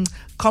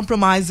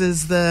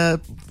compromises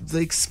the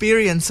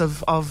experience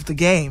of the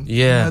game.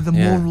 Yeah, the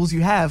more rules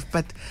you have.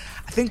 But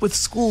I think with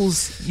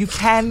schools, you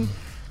can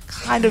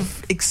kind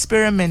of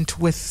experiment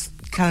with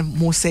kind of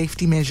more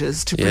safety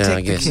measures to Yeah, I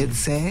protect the guess.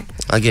 kids, eh?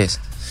 I guess.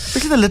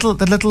 Especially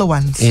the littler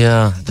ones.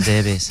 Yeah, the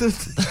babies.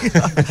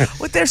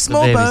 With their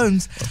small babies.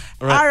 bones.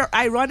 Right.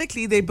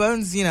 Ironically, their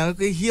bones,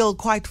 they heal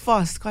quite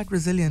fast, quite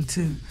resilient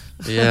too.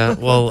 Yeah,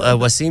 well,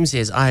 Wasim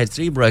says, I had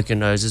 3 broken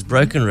noses,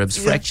 broken ribs,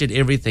 fractured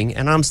everything,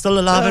 and I'm still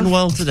alive and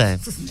well today.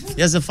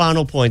 Here's the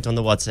final point on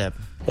the WhatsApp.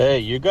 Hey,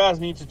 you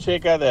guys need to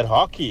check out that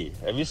hockey.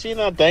 Have you seen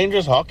how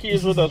dangerous hockey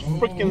is with those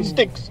freaking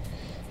sticks?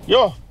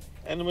 Yo,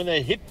 and when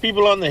they hit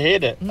people on the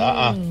head,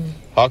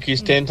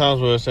 hockey's 10 times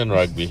worse than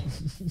rugby.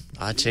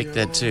 I checked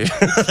that too.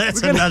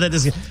 That's another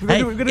discussion.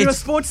 We're going to do a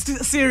sports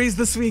series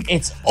this week.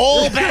 It's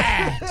all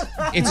bad.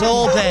 It's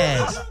all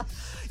bad.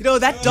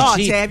 That dart,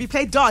 cheat. have you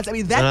played darts? I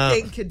mean, that No.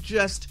 thing could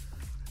just,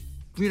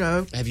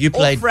 Have you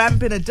played?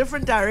 off-ramp in a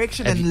different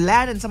direction and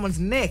land in someone's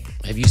neck.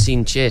 Have you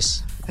seen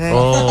chess? Hey.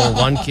 Oh,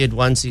 one kid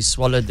once he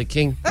swallowed the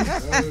king,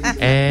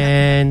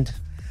 and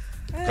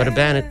got to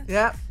ban it.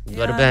 Yeah.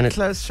 Got to ban it.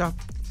 Close shop.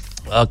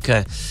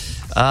 Okay,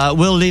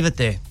 we'll leave it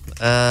there.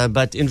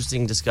 But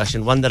interesting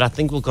discussion, one that I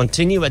think will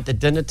continue at the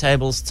dinner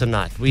tables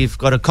tonight. We've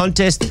got a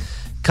contest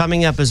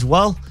coming up as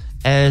well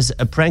as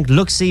a prank.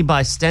 Look-see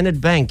by Standard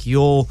Bank,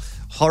 your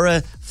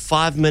horror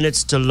 5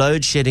 minutes to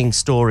load shedding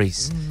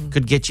stories.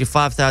 Could get you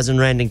 5,000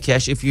 Rand in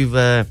cash. If you've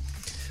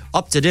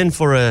opted in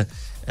for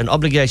an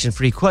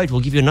obligation-free quote, we'll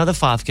give you another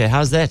 5K.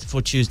 How's that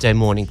for Tuesday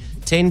morning?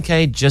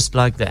 10K just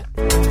like that.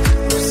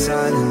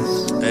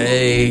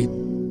 Hey,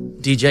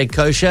 DJ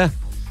Kosher,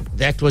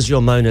 that was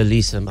your Mona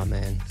Lisa, my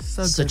man.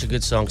 Such a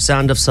good song.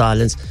 Sound of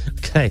Silence.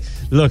 Okay,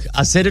 look,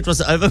 I said it was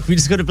over. We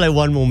just got to play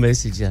one more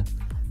message here.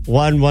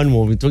 One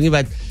more. We're talking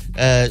about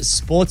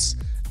sports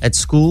at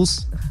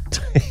schools.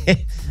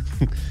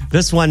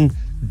 This one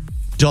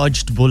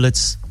dodged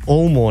bullets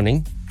all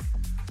morning.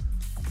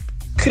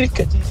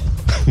 Cricket.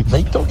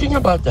 They're talking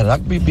about the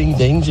rugby being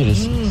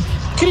dangerous.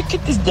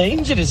 Cricket is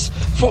dangerous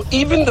for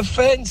even the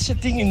fans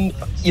sitting in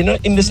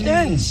the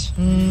stands.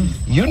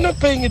 You're not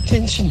paying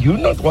attention. You're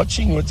not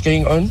watching what's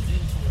going on.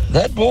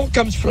 That ball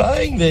comes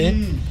flying there,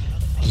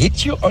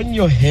 hits you on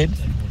your head,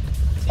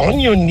 on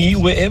your knee,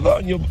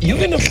 wherever. You're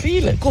going to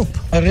feel it.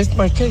 I rest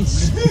my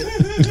case.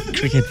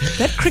 Cricket.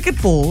 That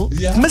cricket ball,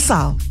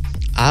 missile.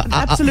 An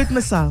absolute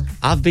missile.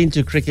 I've been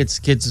to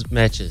kids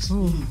matches,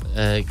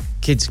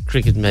 kids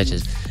cricket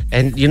matches,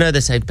 and they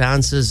say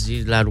bouncers,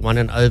 you're allowed 1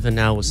 and over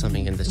now or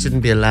something, and they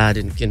shouldn't be allowed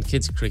in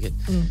kids cricket.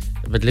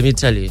 But let me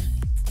tell you,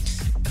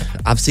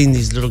 I've seen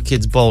these little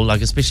kids bowl,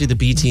 like especially the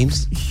B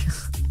teams.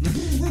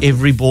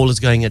 Every ball is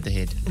going at the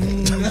head,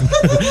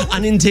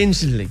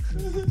 unintentionally.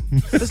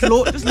 Just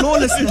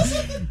lawlessness.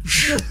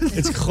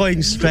 It's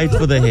going straight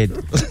for the head.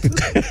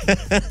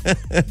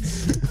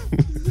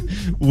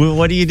 Well,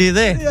 what do you do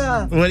there?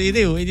 Yeah. What do you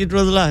do? Where do you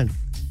draw the line?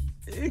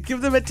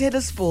 Give them a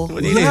tennis ball.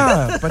 What do you do?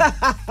 Yeah, but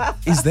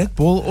is that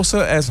ball also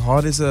as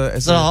hard as a...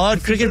 It's a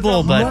hard cricket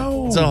ball, bud.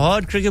 No. It's a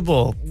hard cricket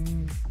ball.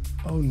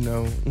 Oh,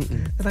 no.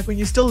 Like when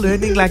you're still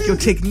learning your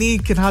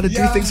technique and how to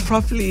do things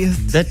properly.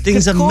 That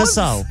thing's a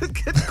missile. It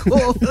can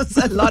cause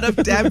a lot of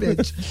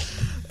damage.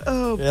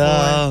 Oh, boy.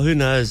 Yeah, who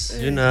knows?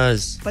 Who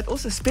knows? But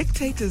also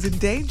spectators in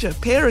danger.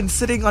 Parents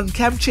sitting on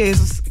camp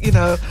chairs,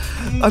 on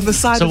the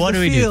side So of what the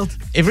do we field. do?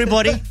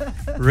 Everybody,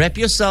 wrap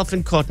yourself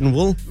in cotton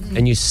wool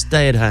and you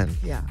stay at home.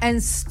 Yeah.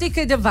 And stick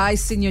a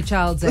device in your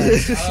child's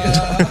ass.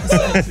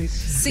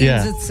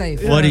 Seems it's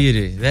safe. What do you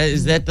do?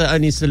 Is that the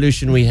only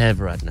solution we have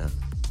right now?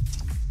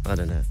 I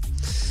don't know.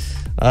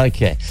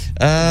 Okay.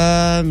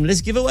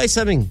 Let's give away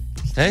something.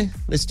 Hey,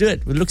 let's do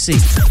it. We'll see.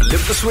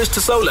 Lift the switch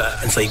to solar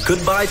and say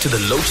goodbye to the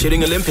load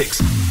shedding Olympics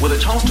with a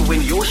chance to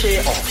win your share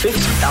of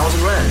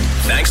 50,000 Rand.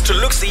 Thanks to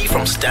Luxie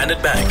from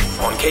Standard Bank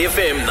on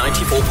KFM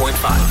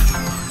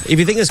 94.5. If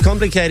you think it's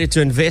complicated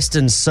to invest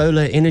in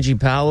solar energy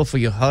power for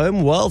your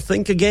home, well,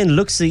 think again.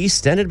 Luxie,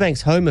 Standard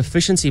Bank's home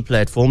efficiency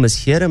platform, is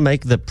here to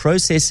make the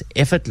process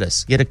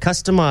effortless. Get a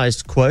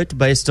customized quote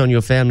based on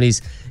your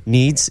family's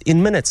needs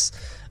in minutes.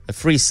 A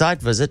free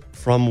site visit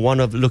from one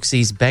of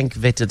Luxie's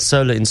bank-vetted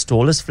solar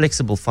installers,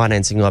 flexible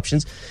financing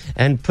options,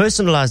 and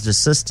personalized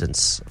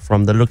assistance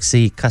from the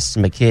Luxie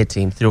customer care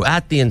team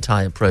throughout the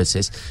entire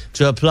process.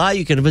 To apply,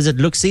 you can visit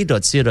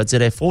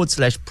luxie.co.za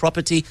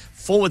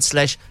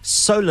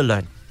 /property/solar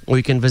loan. or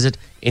you can visit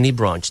any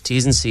branch.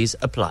 T's and C's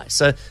apply.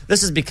 So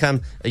this has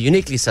become a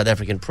uniquely South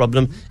African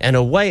problem and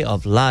a way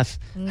of life.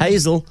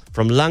 Hazel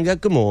from Langa,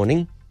 good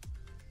morning.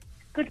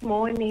 Good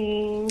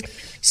morning.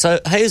 So,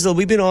 Hazel,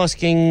 we've been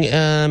asking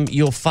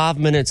your 5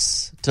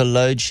 minutes to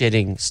load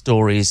shedding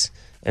stories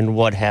and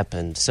what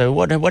happened. So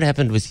what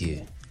happened with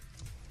you?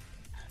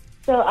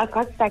 So I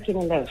got stuck in a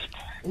lift.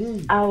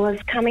 I was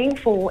coming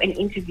for an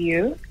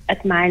interview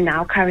at my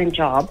now current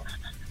job.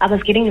 I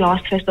was getting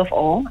lost first of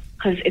all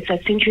because it's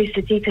at Century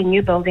City. It's a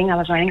new building. I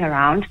was running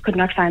around, could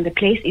not find the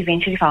place,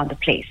 eventually found the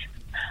place.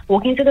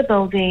 Walking to the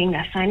building,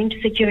 I sign into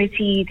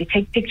security, they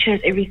take pictures,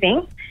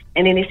 everything.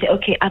 And then they say,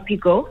 okay, up you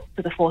go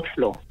to the 4th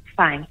floor.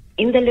 Fine.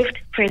 In the lift,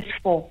 press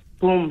 4.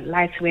 Boom,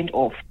 lights went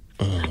off.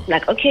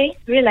 Like, okay,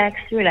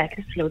 relax,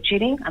 it's load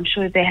shedding. I'm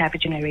sure they have a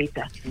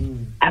generator.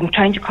 I'm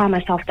trying to calm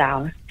myself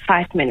down.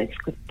 5 minutes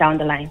down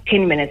the line,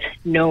 10 minutes,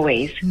 no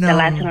ways. No. The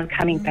lights are not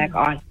coming back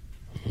on.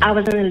 I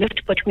was in the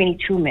lift for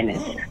 22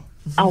 minutes.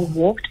 I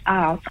walked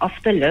out of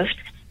the lift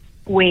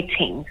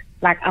waiting.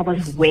 Like I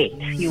was wet.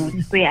 You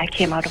would swear I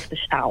came out of the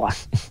shower.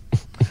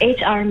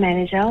 HR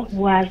manager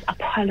was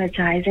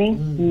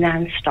apologizing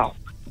non-stop.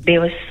 They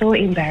were so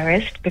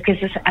embarrassed because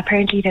this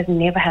apparently has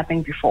never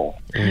happened before.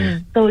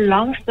 So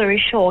long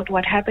story short,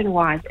 what happened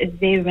was is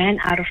they ran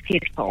out of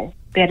petrol.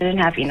 They didn't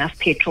have enough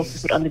petrol to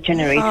put on the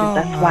generators.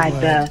 That's why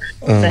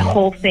the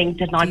whole thing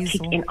did not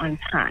kick in on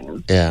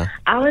time. Yeah.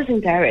 I was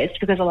embarrassed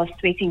because I was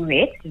sweating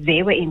wet.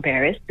 They were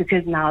embarrassed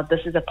because now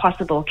this is a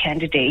possible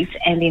candidate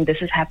and then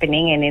this is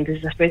happening and then this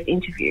is the first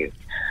interview.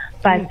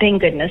 But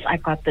thank goodness I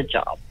got the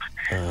job.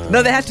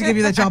 No, they had to give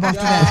you the job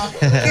after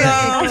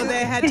that. No,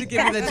 they had to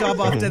give you the job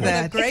after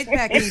that. Great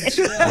package.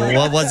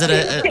 What was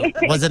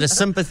it a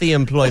sympathy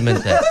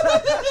employment then?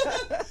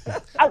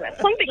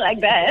 Something like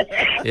that.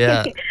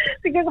 Yeah.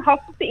 Because half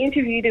of the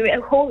interview, they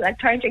were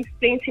trying to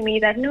explain to me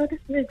that no,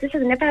 this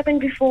has never happened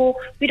before.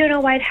 We don't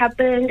know why it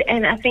happened,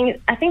 and I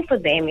think for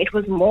them it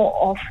was more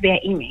of their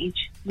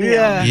image. You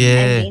know?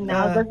 And then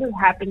now this is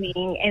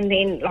happening, and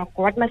then like,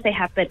 what must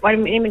happen?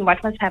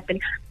 What must happen?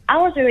 I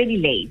was already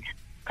late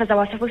because I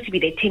was supposed to be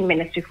there 10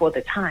 minutes before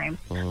the time,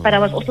 but I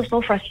was also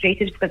so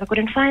frustrated because I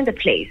couldn't find the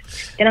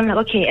place. Then I'm like,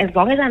 okay, as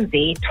long as I'm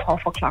there,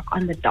 12 o'clock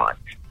on the dot.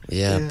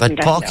 Yeah, but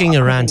parking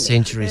around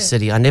Century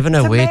City, I never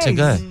know where to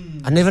go.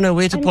 I never know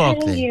where to park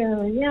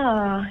there.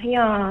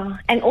 Yeah.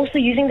 And also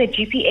using the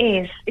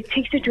GPS, it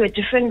takes you to a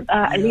different,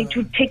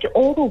 to take you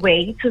all the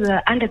way to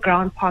the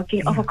underground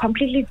parking of a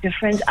completely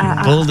different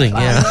building.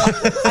 Yeah,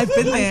 I've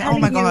been there. Oh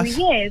my gosh.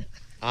 Yes.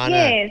 I know.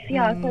 Yes,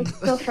 yeah, so it's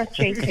so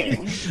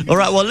frustrating. All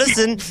right, well,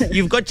 listen,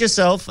 you've got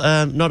yourself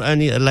not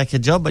only like a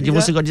job, but you've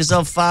also got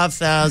yourself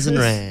 5,000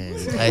 rand,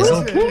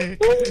 Hazel.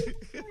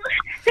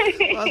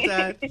 Well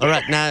done. All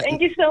right, now.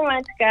 Thank you so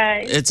much,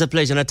 guys. It's a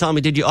pleasure. Now, tell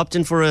me, did you opt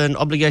in for an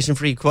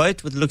obligation-free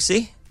quote with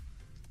Luxie?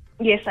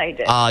 Yes, I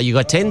did. You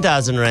got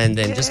 10,000 rand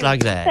then, just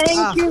like that.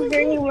 Thank you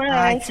very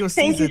much.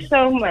 Thank you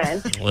so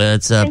much. Well,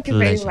 it's a Thank you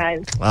pleasure. very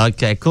much.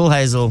 Okay, cool,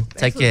 Hazel.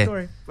 Take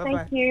care.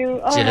 Thank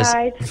you. All Cheers.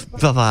 right.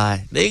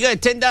 Bye-bye. There you go,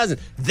 10,000.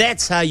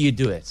 That's how you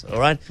do it, all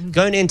right?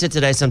 Go and enter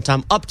today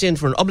sometime. Opt in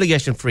for an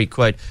obligation-free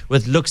quote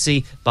with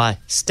Luxie by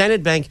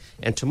Standard Bank,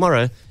 and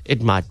tomorrow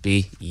it might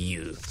be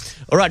you.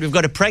 All right, we've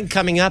got a prank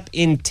coming up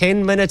in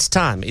 10 minutes'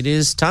 time. It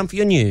is time for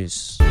your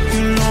news.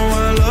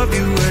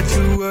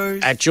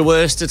 At your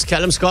worst, it's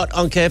Callum Scott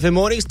on KFM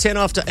Mornings, 10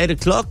 after 8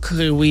 o'clock.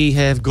 We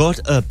have got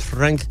a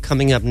prank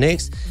coming up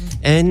next,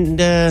 and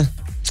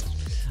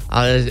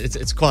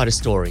it's quite a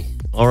story.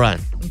 All right.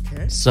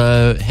 Okay.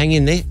 So hang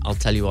in there. I'll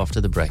tell you after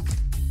the break.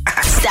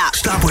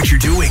 Stop what you're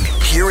doing.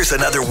 Here is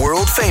another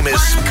world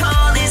famous One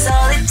call is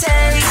all it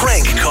takes.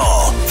 prank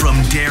call from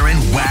Darren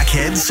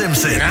Wackhead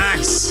Simpson.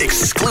 Nice.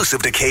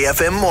 Exclusive to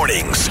KFM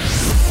Mornings.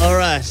 All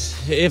right.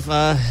 If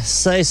I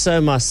say so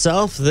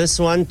myself, this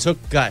one took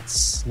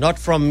guts. Not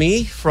from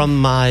me, from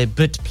my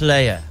bit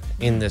player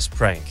in this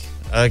prank.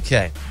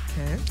 Okay.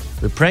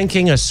 We're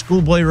pranking a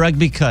schoolboy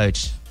rugby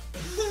coach.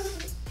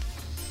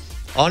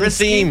 On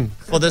theme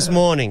for this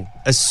morning,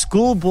 a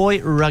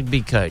schoolboy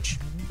rugby coach.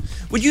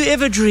 Would you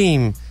ever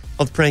dream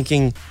of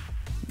pranking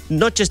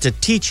not just a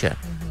teacher,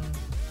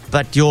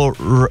 but your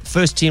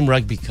first team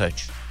rugby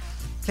coach?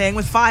 Playing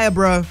with fire,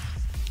 bro.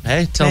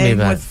 Hey, tell Playing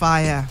me about with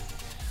fire.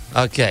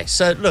 Okay,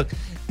 so look,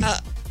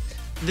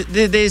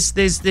 there's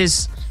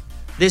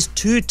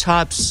two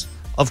types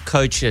of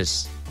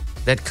coaches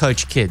that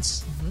coach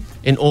kids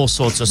in all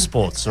sorts of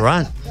sports, all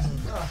right?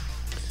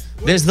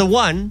 There's the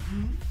one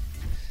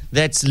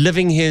that's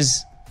living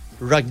his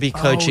rugby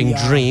coaching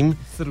dream,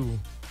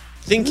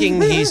 thinking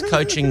he's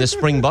coaching the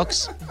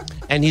Springboks,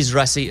 and he's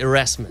Rassie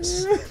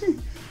Erasmus.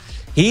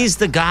 He's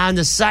the guy on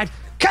the side.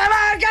 Come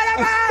on, get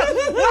him out!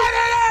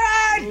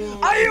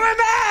 Are you a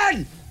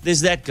man?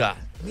 There's that guy.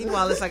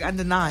 Meanwhile, it's like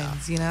under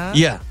nines, you know?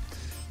 Yeah.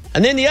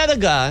 And then the other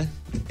guy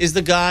is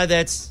the guy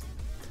that's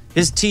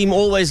his team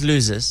always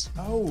loses.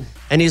 Oh.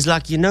 And he's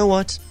like, you know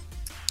what?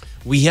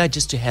 We're here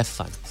just to have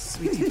fun.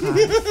 Sweetie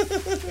pie.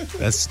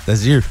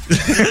 That's you.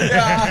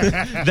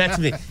 That's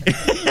me.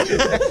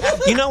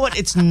 You know what?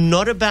 It's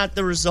not about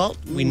the result.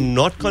 We're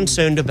not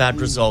concerned about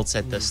results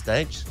at this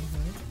stage.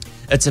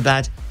 It's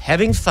about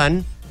having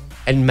fun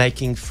and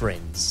making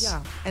friends.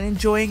 Yeah, and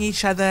enjoying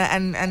each other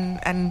and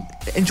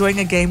enjoying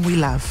a game we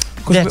love.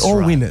 Because That's we're all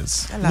right.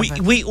 winners. I love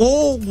it. We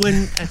all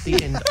win at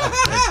the end of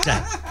the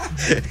day.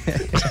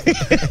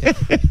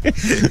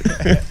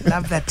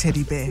 Love that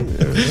teddy bear.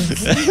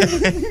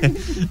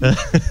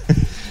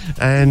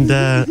 And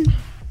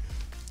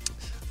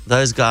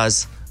those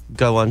guys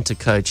go on to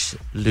coach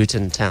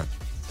Luton Town.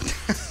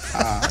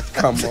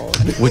 Come on.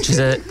 Which is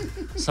a...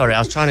 Sorry, I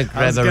was trying to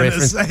grab a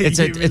reference. It's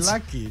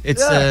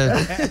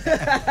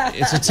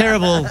a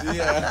terrible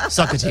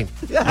soccer team.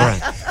 All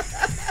right.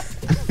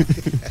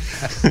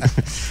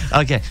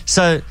 Okay,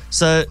 so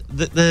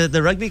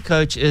the rugby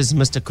coach is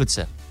Mr.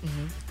 Kutsa.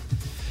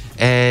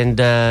 And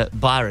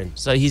Byron.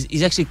 So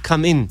he's actually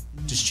come in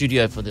to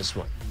studio for this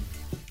one.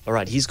 All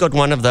right, he's got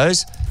one of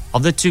those.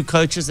 Of the two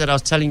coaches that I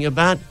was telling you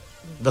about,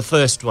 the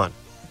first one.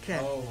 Okay.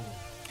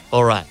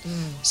 All right.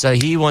 So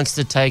he wants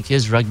to take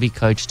his rugby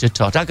coach to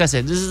Tot. Like I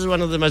said, this is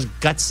one of the most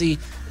gutsy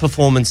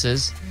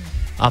performances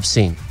I've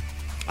seen.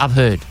 I've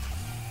heard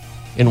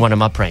in one of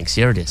my pranks.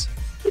 Here it is.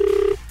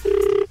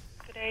 Good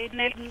day,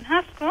 Nathan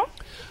Haskell.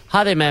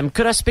 Hi there, ma'am.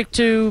 Could I speak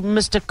to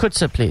Mr.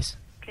 Kutsa, please?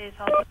 Please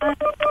hold on.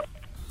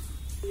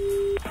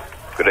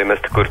 Good day,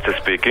 Mr. Kurta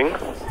speaking.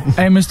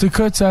 Hey, Mr.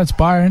 Kutsa, it's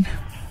Byron.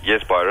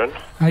 Yes, Byron.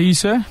 How are you,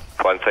 sir?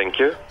 Fine, thank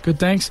you. Good,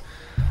 thanks.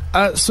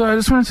 So I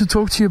just wanted to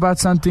talk to you about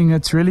something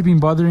that's really been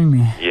bothering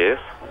me. Yes.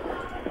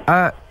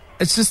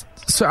 It's just,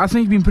 so I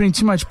think you've been putting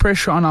too much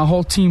pressure on our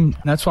whole team.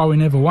 That's why we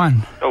never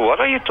won. Oh, what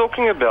are you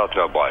talking about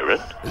now,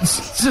 Byron?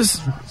 It's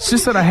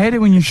just that I hate it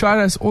when you shout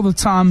at us all the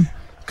time.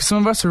 Because some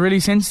of us are really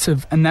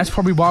sensitive, and that's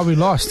probably why we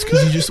lost.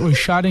 Because you're just always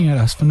shouting at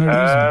us for no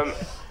reason.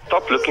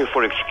 Stop looking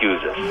for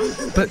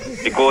excuses. But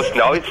because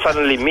now it's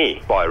suddenly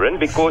me, Byron,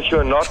 because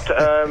you're not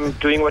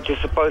doing what you're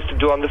supposed to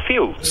do on the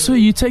field. So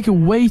you take it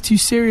way too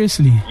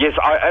seriously. Yes,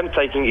 I am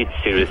taking it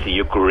seriously.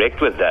 You're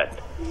correct with that.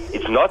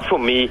 It's not for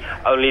me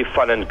only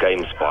fun and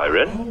games,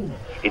 Byron.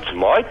 It's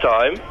my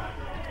time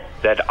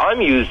that I'm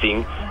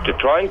using to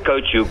try and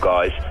coach you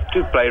guys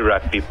to play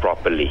rugby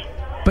properly.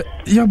 But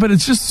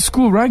it's just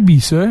school rugby,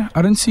 sir.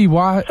 I don't see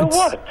why. So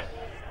what?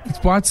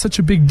 Why it's such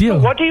a big deal.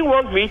 What do you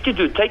want me to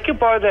do? Take you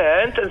by the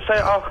hand and say,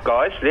 oh,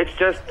 guys, let's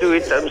just do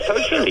it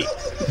socially.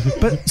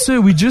 But,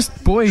 sir, we're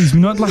just boys. We're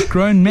not like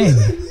grown men.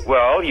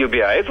 Well, you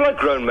behave like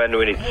grown men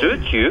when it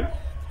suits you.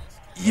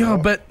 Yeah,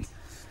 but...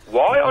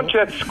 Why aren't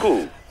you at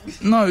school?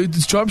 No,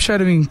 it's job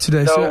shadowing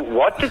today, So sir.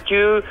 what makes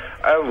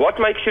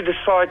you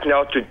decide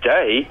now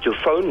today to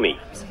phone me?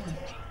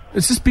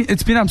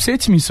 It's been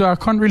upsetting me, so I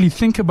can't really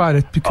think about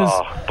it because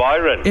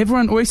Byron.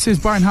 Everyone always says,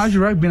 Byron, how's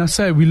your rugby? And I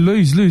say, we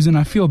lose, and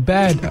I feel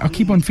bad. I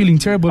keep on feeling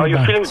terrible Are about you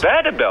it. feeling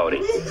bad about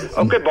it?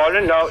 Okay,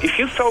 Byron, now, if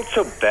you felt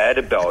so bad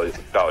about it,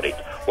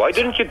 why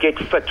didn't you get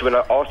fit when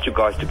I asked you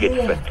guys to get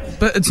fit?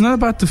 But it's not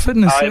about the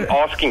fitness, I'm sir.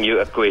 asking you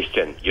a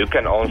question. You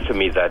can answer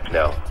me that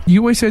now.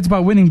 You always say it's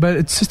about winning, but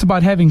it's just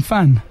about having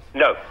fun.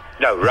 No,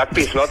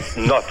 rugby is not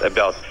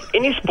about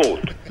any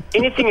sport.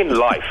 Anything in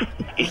life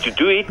is to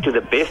do it to the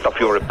best of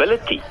your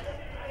ability.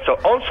 So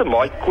answer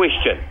my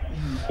question.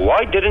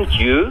 Why didn't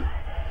you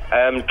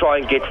try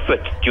and get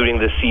fit during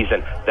the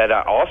season that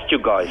I asked you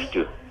guys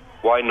to?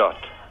 Why not?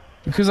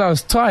 Because I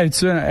was tired,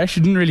 sir, and I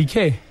actually didn't really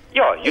care.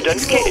 Yeah, you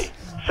didn't care.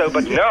 So,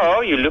 but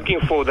now you're looking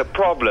for the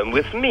problem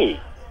with me.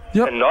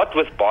 Yep. And not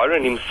with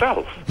Byron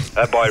himself.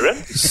 Byron?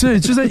 Sir,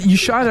 it's just that you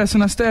shout at us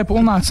and I stay up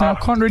all night, so I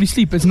can't really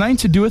sleep. It's nothing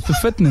to do with the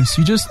fitness.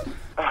 You just...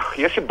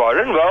 Yes,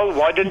 Byron. Well,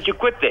 why didn't you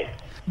quit then?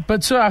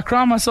 But, sir, I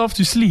cry myself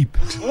to sleep.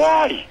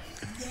 Why?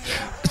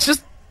 It's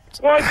just...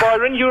 Why,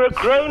 Byron? You're a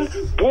grown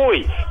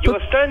boy.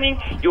 You're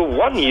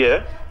 1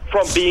 year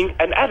from being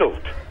an adult.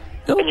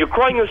 And you're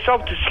crying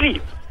yourself to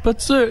sleep. But,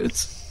 sir,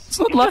 it's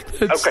not like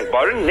that. Okay,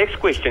 Byron,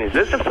 next question. Is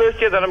this the first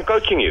year that I'm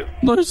coaching you?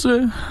 No,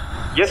 sir.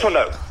 Yes or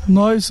no?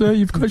 No, sir,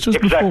 you've coached us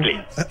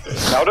Exactly.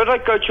 before. How did I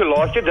coach you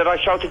last year? Did I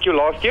shout at you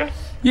last year?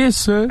 Yes,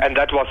 sir. And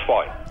that was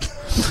fine.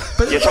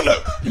 Yes or no?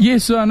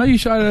 Yes, sir, I know you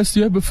shouted at us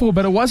the year before,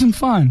 but it wasn't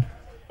fine.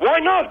 Why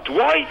not?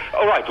 Why?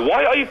 All right,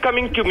 why are you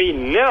coming to me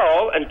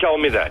now and tell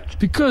me that?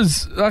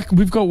 Because,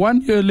 we've got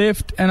 1 year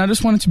left, and I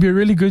just want it to be a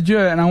really good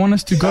year, and I want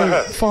us to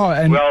go far.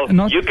 And well,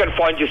 not... you can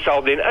find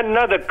yourself then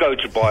another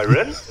coach,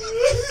 Byron,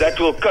 that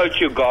will coach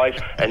you guys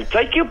and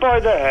take you by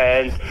the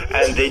hand,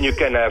 and then you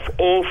can have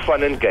all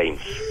fun and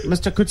games.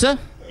 Mr. Kutsa?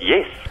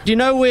 Yes. Do you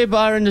know where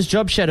Byron is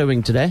job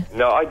shadowing today?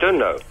 No, I don't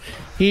know.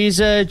 He's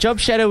job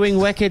shadowing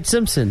Wackhead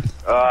Simpson.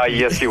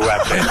 Yes, you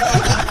Wackhead.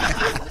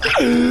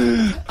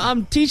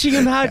 I'm teaching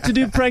him how to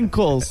do prank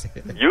calls.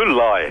 You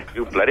lie.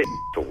 You bloody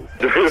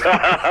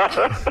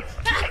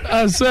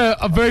Sir,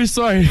 I'm very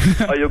sorry.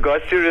 Are you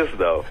guys serious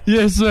now?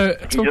 Yes, sir.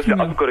 Yes,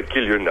 I'm going to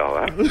kill you now,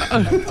 huh?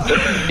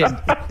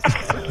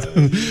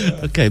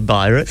 Okay,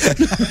 Byron.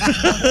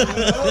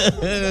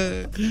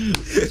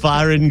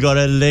 Byron got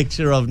a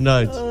lecture of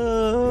notes.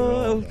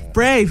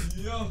 Brave.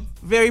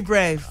 Very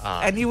brave.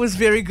 And he was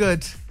very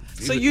good.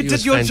 So you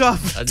did your job.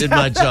 I did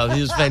my job.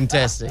 He was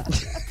fantastic.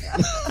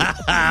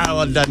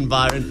 Well done,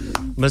 Byron.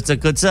 Mr.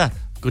 Kutsa,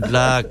 good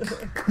luck.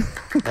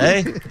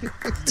 Hey?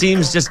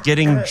 Team's just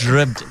getting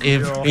dribbed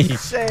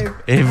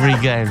every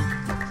game.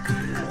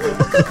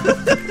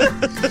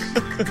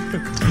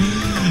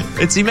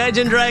 It's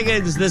Imagine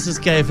Dragons. This is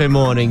KFM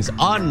Mornings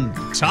on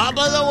top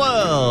of the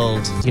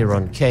world. Here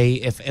on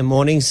KFM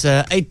Mornings,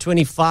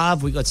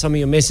 8:25. We got some of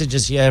your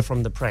messages here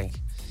from the prank.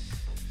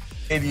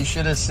 You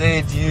should have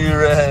said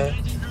you're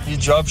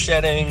job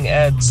shadowing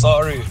at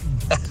Saru.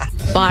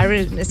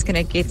 Byron is going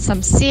to get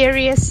some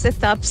serious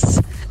sit-ups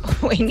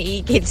when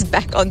he gets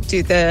back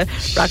onto the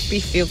rugby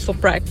field for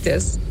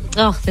practice.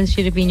 Oh, this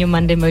should have been your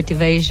Monday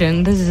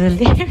motivation. This is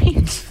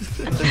hilarious.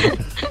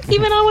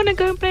 Even I want to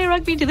go and play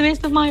rugby to the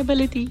best of my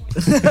ability.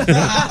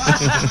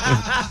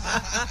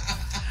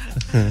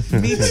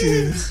 Me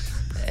too.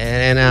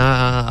 And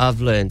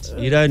I've learned,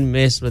 you don't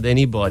mess with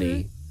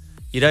anybody.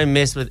 You don't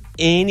mess with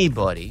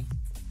anybody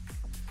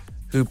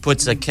who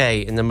puts a K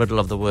in the middle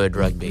of the word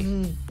rugby.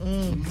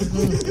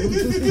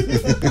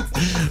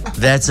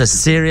 That's a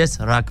serious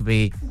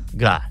rugby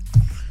guy.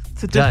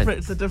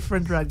 It's a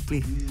different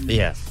rugby.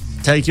 Yeah.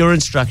 Take your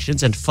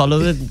instructions and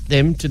follow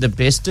them to the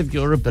best of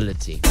your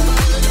ability.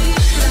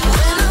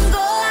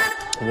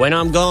 When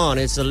I'm gone,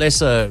 it's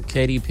Alesso,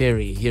 Katy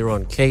Perry here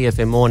on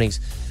KFM Mornings.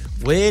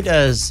 Where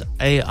does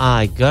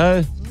AI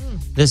go?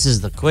 This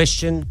is the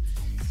question.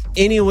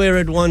 Anywhere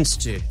it wants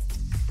to.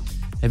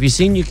 Have you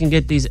seen you can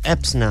get these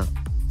apps now?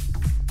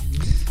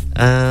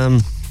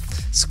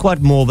 It's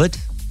quite morbid.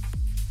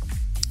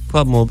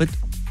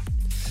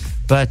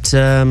 But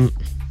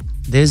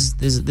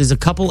there's a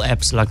couple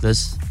apps like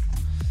this.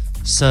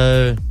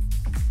 So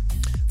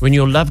when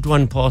your loved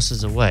one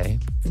passes away,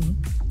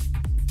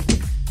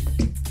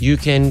 you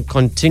can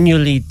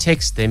continually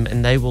text them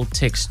and they will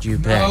text you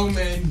back. No,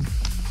 man.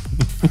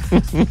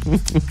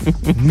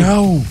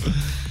 No.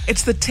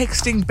 It's the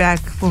texting back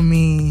for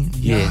me.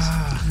 Yes.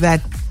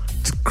 That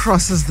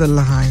crosses the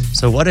line.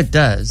 So what it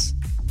does,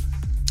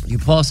 you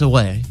pass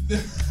away,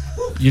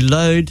 you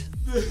load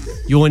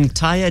your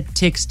entire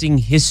texting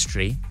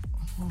history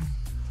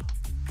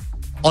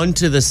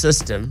onto the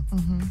system,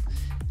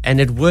 and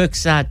it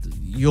works out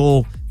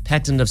your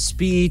pattern of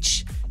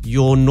speech,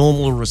 your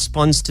normal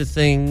response to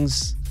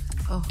things,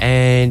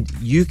 and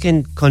you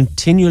can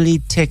continually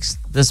text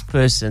this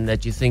person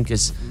that you think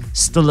is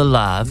still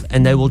alive,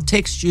 and they will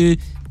text you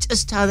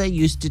just how they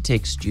used to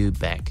text you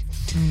back.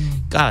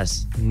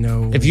 Guys,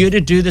 no. If you were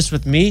to do this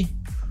with me,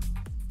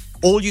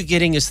 all you're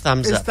getting is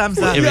thumbs It's up. thumbs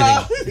for up.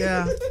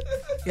 everything.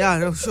 Yeah,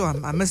 no, sure.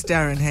 I miss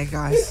Darren. Hey,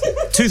 guys.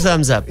 2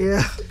 thumbs up.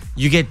 Yeah.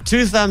 You get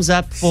 2 thumbs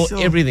up for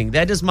Sure. everything.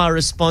 That is my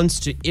response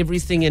to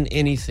everything and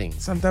anything.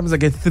 Sometimes I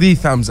get 3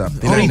 thumbs up.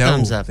 Then 3 I know.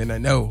 thumbs up. Then I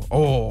know.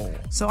 Oh.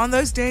 So on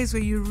those days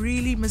where you're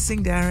really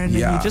missing Darren and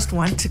Yeah. you just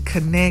want to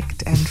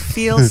connect and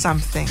feel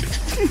something.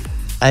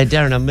 Hey,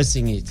 Darren, I'm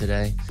missing you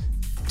today.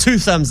 2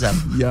 thumbs up.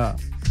 Yeah.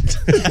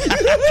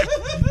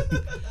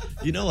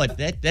 You know what?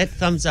 That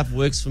thumbs up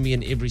works for me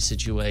in every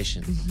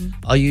situation.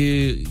 Are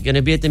you going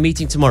to be at the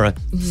meeting tomorrow?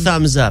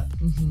 Thumbs up.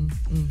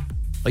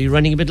 Are you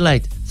running a bit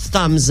late?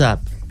 Thumbs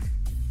up.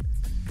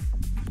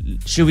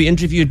 Should we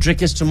interview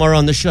Drickus tomorrow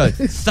on the show?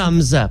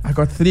 Thumbs up. I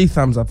got 3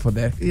 thumbs up for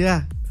that.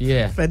 Yeah.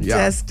 Yeah.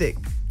 Fantastic.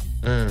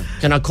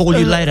 Can I call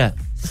you later?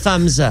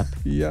 Thumbs up.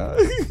 Yeah.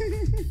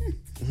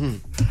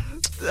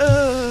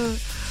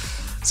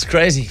 It's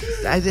crazy.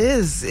 It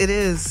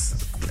is.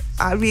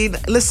 I mean,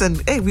 listen,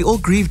 hey, we all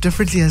grieve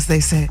differently, as they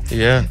say.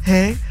 Yeah.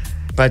 Hey?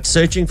 But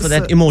searching for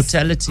that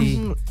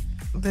immortality,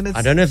 Then it's,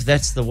 I don't know if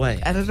that's the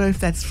way. I don't know if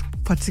that's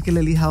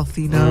particularly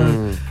healthy,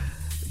 no.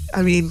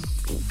 I mean,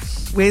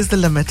 where's the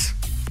limit?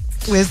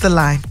 Where's the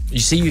line?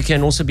 You see, you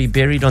can also be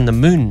buried on the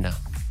moon now.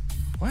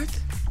 What?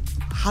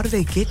 How do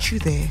they get you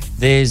there?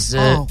 There's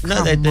Oh,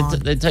 no, come on.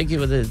 they take you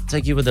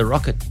with a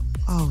rocket.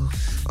 Oh.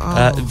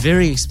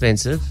 Very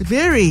expensive.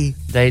 Very.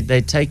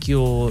 They take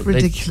your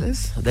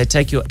Ridiculous. They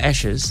take your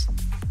ashes,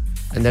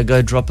 and they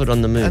go drop it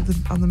on the moon.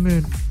 On the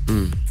moon.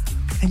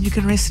 And you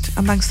can rest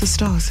amongst the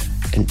stars.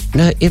 And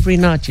no, every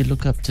night you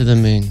look up to the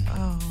moon.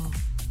 Oh.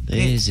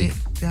 There's he.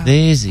 Yeah.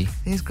 There's he.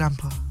 There's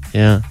Grandpa.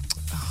 Yeah.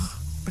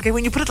 Okay,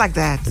 when you put it like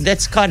that.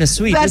 That's kind of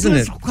sweet, that isn't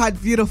is it?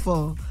 quite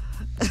beautiful.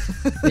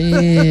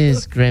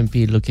 There's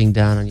Grampy looking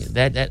down on you.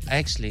 That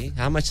actually,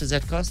 how much does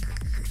that cost?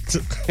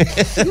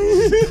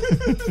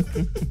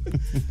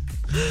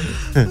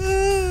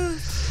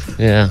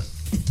 Yeah.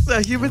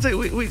 So humans,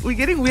 we're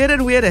getting weirder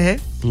and weirder, hey?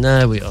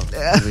 No, we are.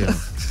 We are.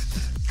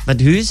 But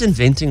who's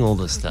inventing all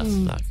this stuff?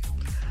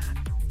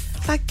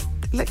 Like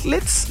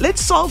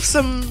let's solve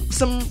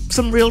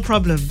some real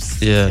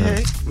problems. Yeah.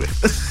 okay?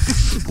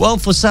 Well,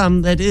 for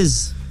some, that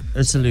is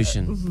a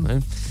solution.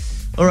 Right?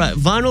 All right,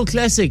 Vinyl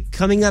Classic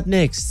coming up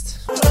next.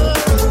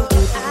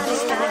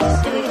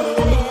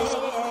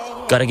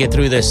 Got to get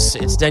through this.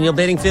 It's Daniel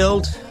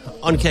Bedingfield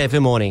on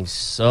KFM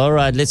Mornings. All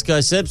right, let's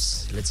go,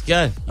 Sips. Let's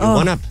go. You're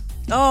one up.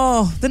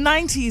 Oh, the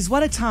 90s.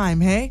 What a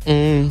time, hey?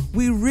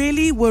 We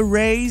really were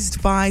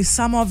raised by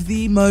some of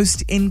the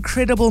most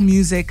incredible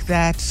music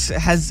that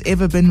has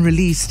ever been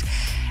released.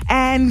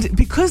 And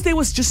because there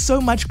was just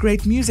so much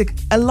great music,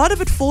 a lot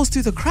of it falls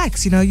through the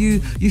cracks. You know, you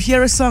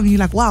hear a song and you're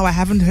like, wow, I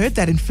haven't heard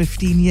that in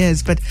 15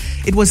 years, but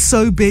it was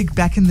so big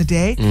back in the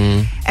day.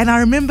 And I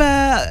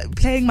remember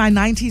playing my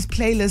 90s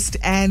playlist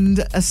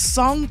and a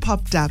song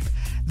popped up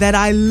that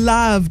I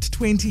loved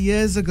 20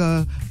 years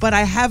ago, but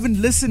I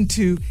haven't listened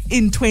to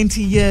in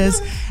 20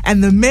 years.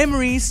 And the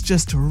memories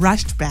just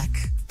rushed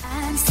back.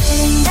 I'm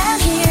sitting down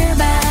here,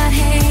 but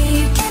hey,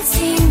 you can't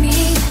see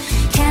me.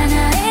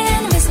 Kinda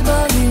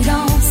invisible, you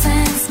don't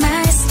sense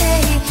my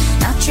state.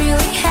 Not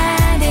really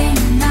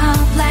hiding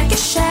out like a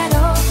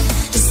shadow.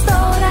 Just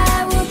thought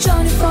I would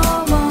join you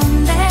for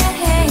one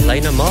day.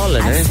 Lena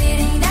Marlin, I'm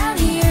sitting down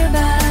here,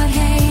 but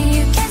hey,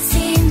 you can't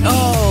see me.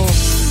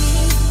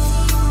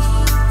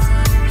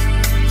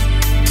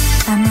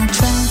 I'm not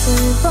trying to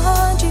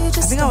avoid you, I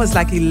just think I was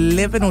like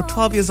 11 or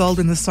 12 years old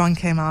when the song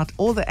came out.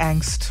 All the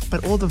angst,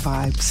 but all the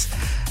vibes.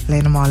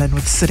 Lena Marlin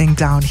with Sitting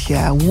Down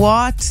Here.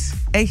 What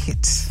a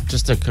hit.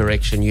 Just a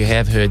correction. You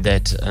have heard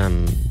that.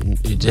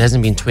 It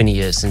hasn't been 20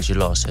 years since you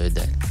last heard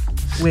that.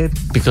 Where?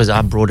 Because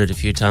I brought it a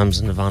few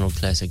times in the Vinyl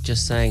Classic.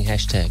 Just saying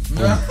hashtag.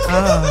 Boom.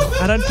 Oh,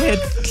 I don't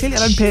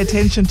pay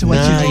attention to what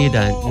you do. No, you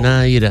don't.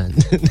 No, you don't.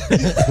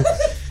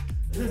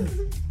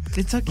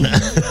 It's okay.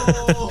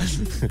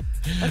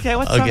 Okay,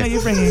 what song are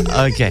you bringing?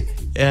 Okay.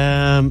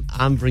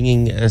 I'm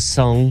bringing a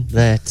song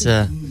that,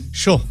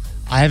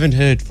 I haven't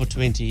heard for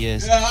 20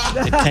 years.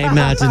 It came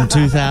out in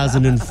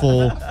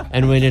 2004,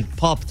 and when it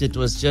popped, it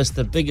was just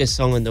the biggest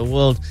song in the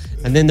world,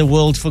 and then the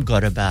world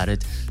forgot about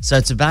it. So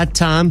it's about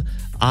time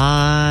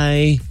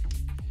I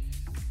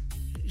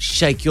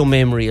shake your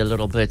memory a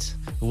little bit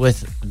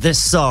with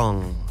this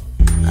song.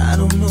 I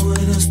don't know what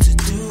else to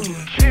do.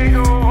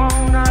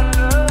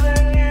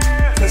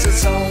 Cause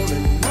it's all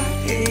in my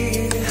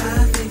head.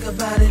 I think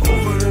about it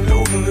over and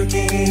over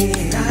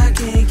again. I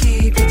can't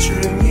keep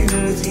picturing you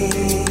with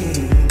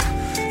him.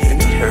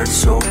 And it hurts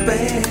so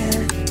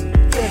bad.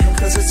 Yeah,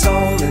 cause it's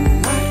all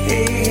in my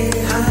head.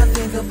 I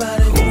think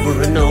about it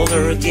Over and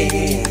over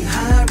again.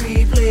 I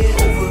replay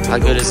it over and How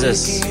good is over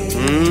this?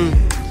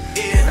 again.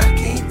 Yeah, I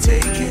can't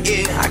take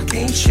it. I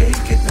can't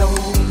shake it, no.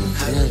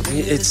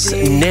 It's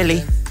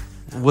Nelly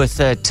with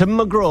Tim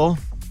McGraw,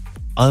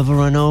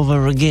 Over and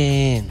Over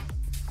Again.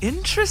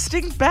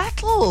 Interesting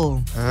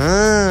battle.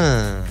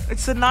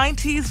 It's the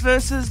 90s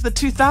versus the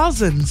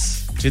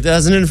 2000s.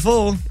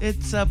 2004.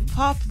 It's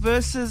pop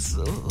versus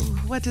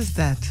what is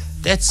that?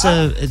 That's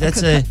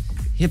a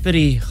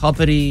hippity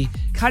hoppity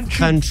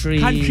country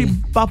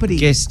boppity.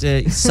 Guest,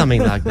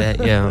 something like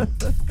that. Yeah,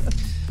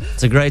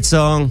 it's a great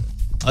song.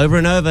 Over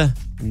and Over,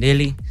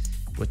 Nelly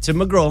with Tim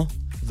McGraw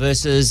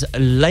versus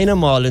Lena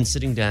Marlin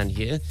sitting down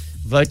here.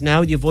 Vote now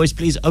with your voice,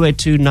 please.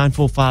 082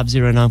 9450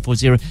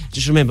 940.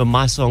 Just remember,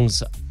 my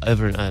song's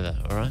Over and Over,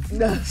 all right?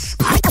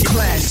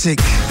 Classic.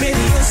 Baby,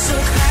 you're so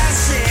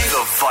classic.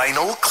 The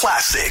Vinyl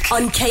Classic.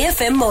 On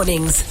KFM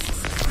Mornings.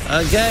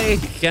 Okay,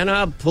 can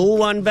I pull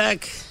one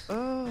back?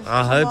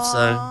 I hope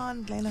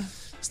so. Lena.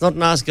 It's not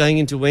nice going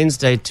into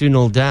Wednesday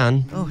 2-0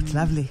 down. Oh, it's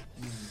lovely.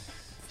 When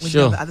you're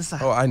Sure. on the other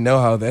side. Oh, I know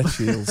how that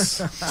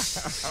feels.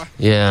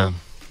 Yeah.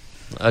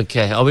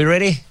 Okay, are we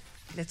ready?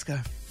 Let's go.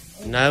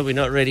 No, we're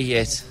not ready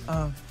yet.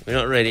 Oh, We're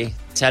not ready.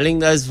 Tallying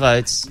those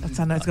votes. that's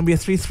I know it's gonna be a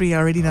 3-3. I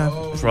already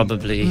know.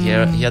 Probably.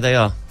 Here they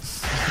are.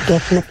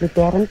 Definitely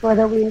Darren for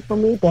the win for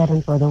me.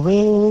 Darren for the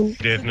win.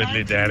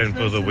 Definitely Darren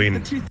for the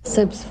win.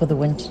 Sibs for the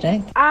win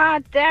today.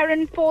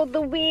 Darren for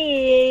the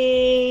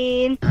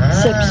win.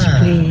 Sibs,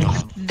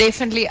 please.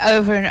 Definitely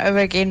Over and Over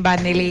Again by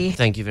Nelly.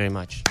 Thank you very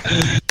much.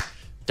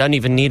 Don't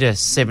even need a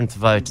seventh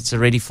vote. It's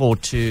already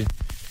 4-2.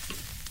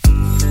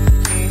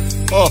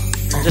 Oh,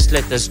 just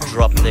let this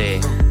drop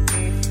there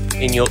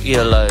in your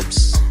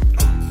earlobes.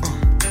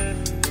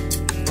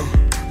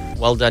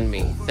 Well done,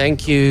 me.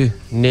 Thank you,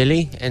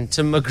 Nelly and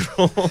Tim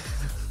McGraw.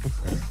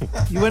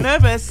 You were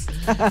nervous.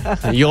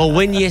 Your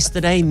win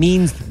yesterday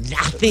means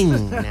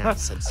nothing now.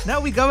 Sis.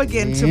 Now we go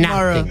again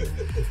tomorrow. Nothing.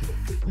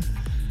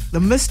 The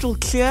mist will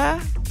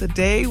clear. The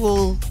day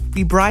will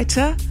be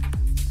brighter.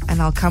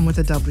 And I'll come with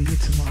a W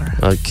tomorrow.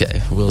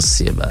 Okay, we'll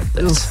see about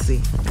that. We'll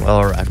see.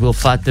 All right, we'll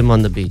fight them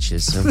on the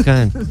beaches,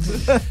 okay?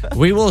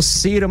 We will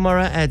see you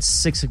tomorrow at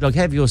 6 o'clock.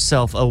 Have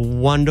yourself a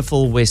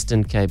wonderful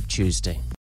Western Cape Tuesday.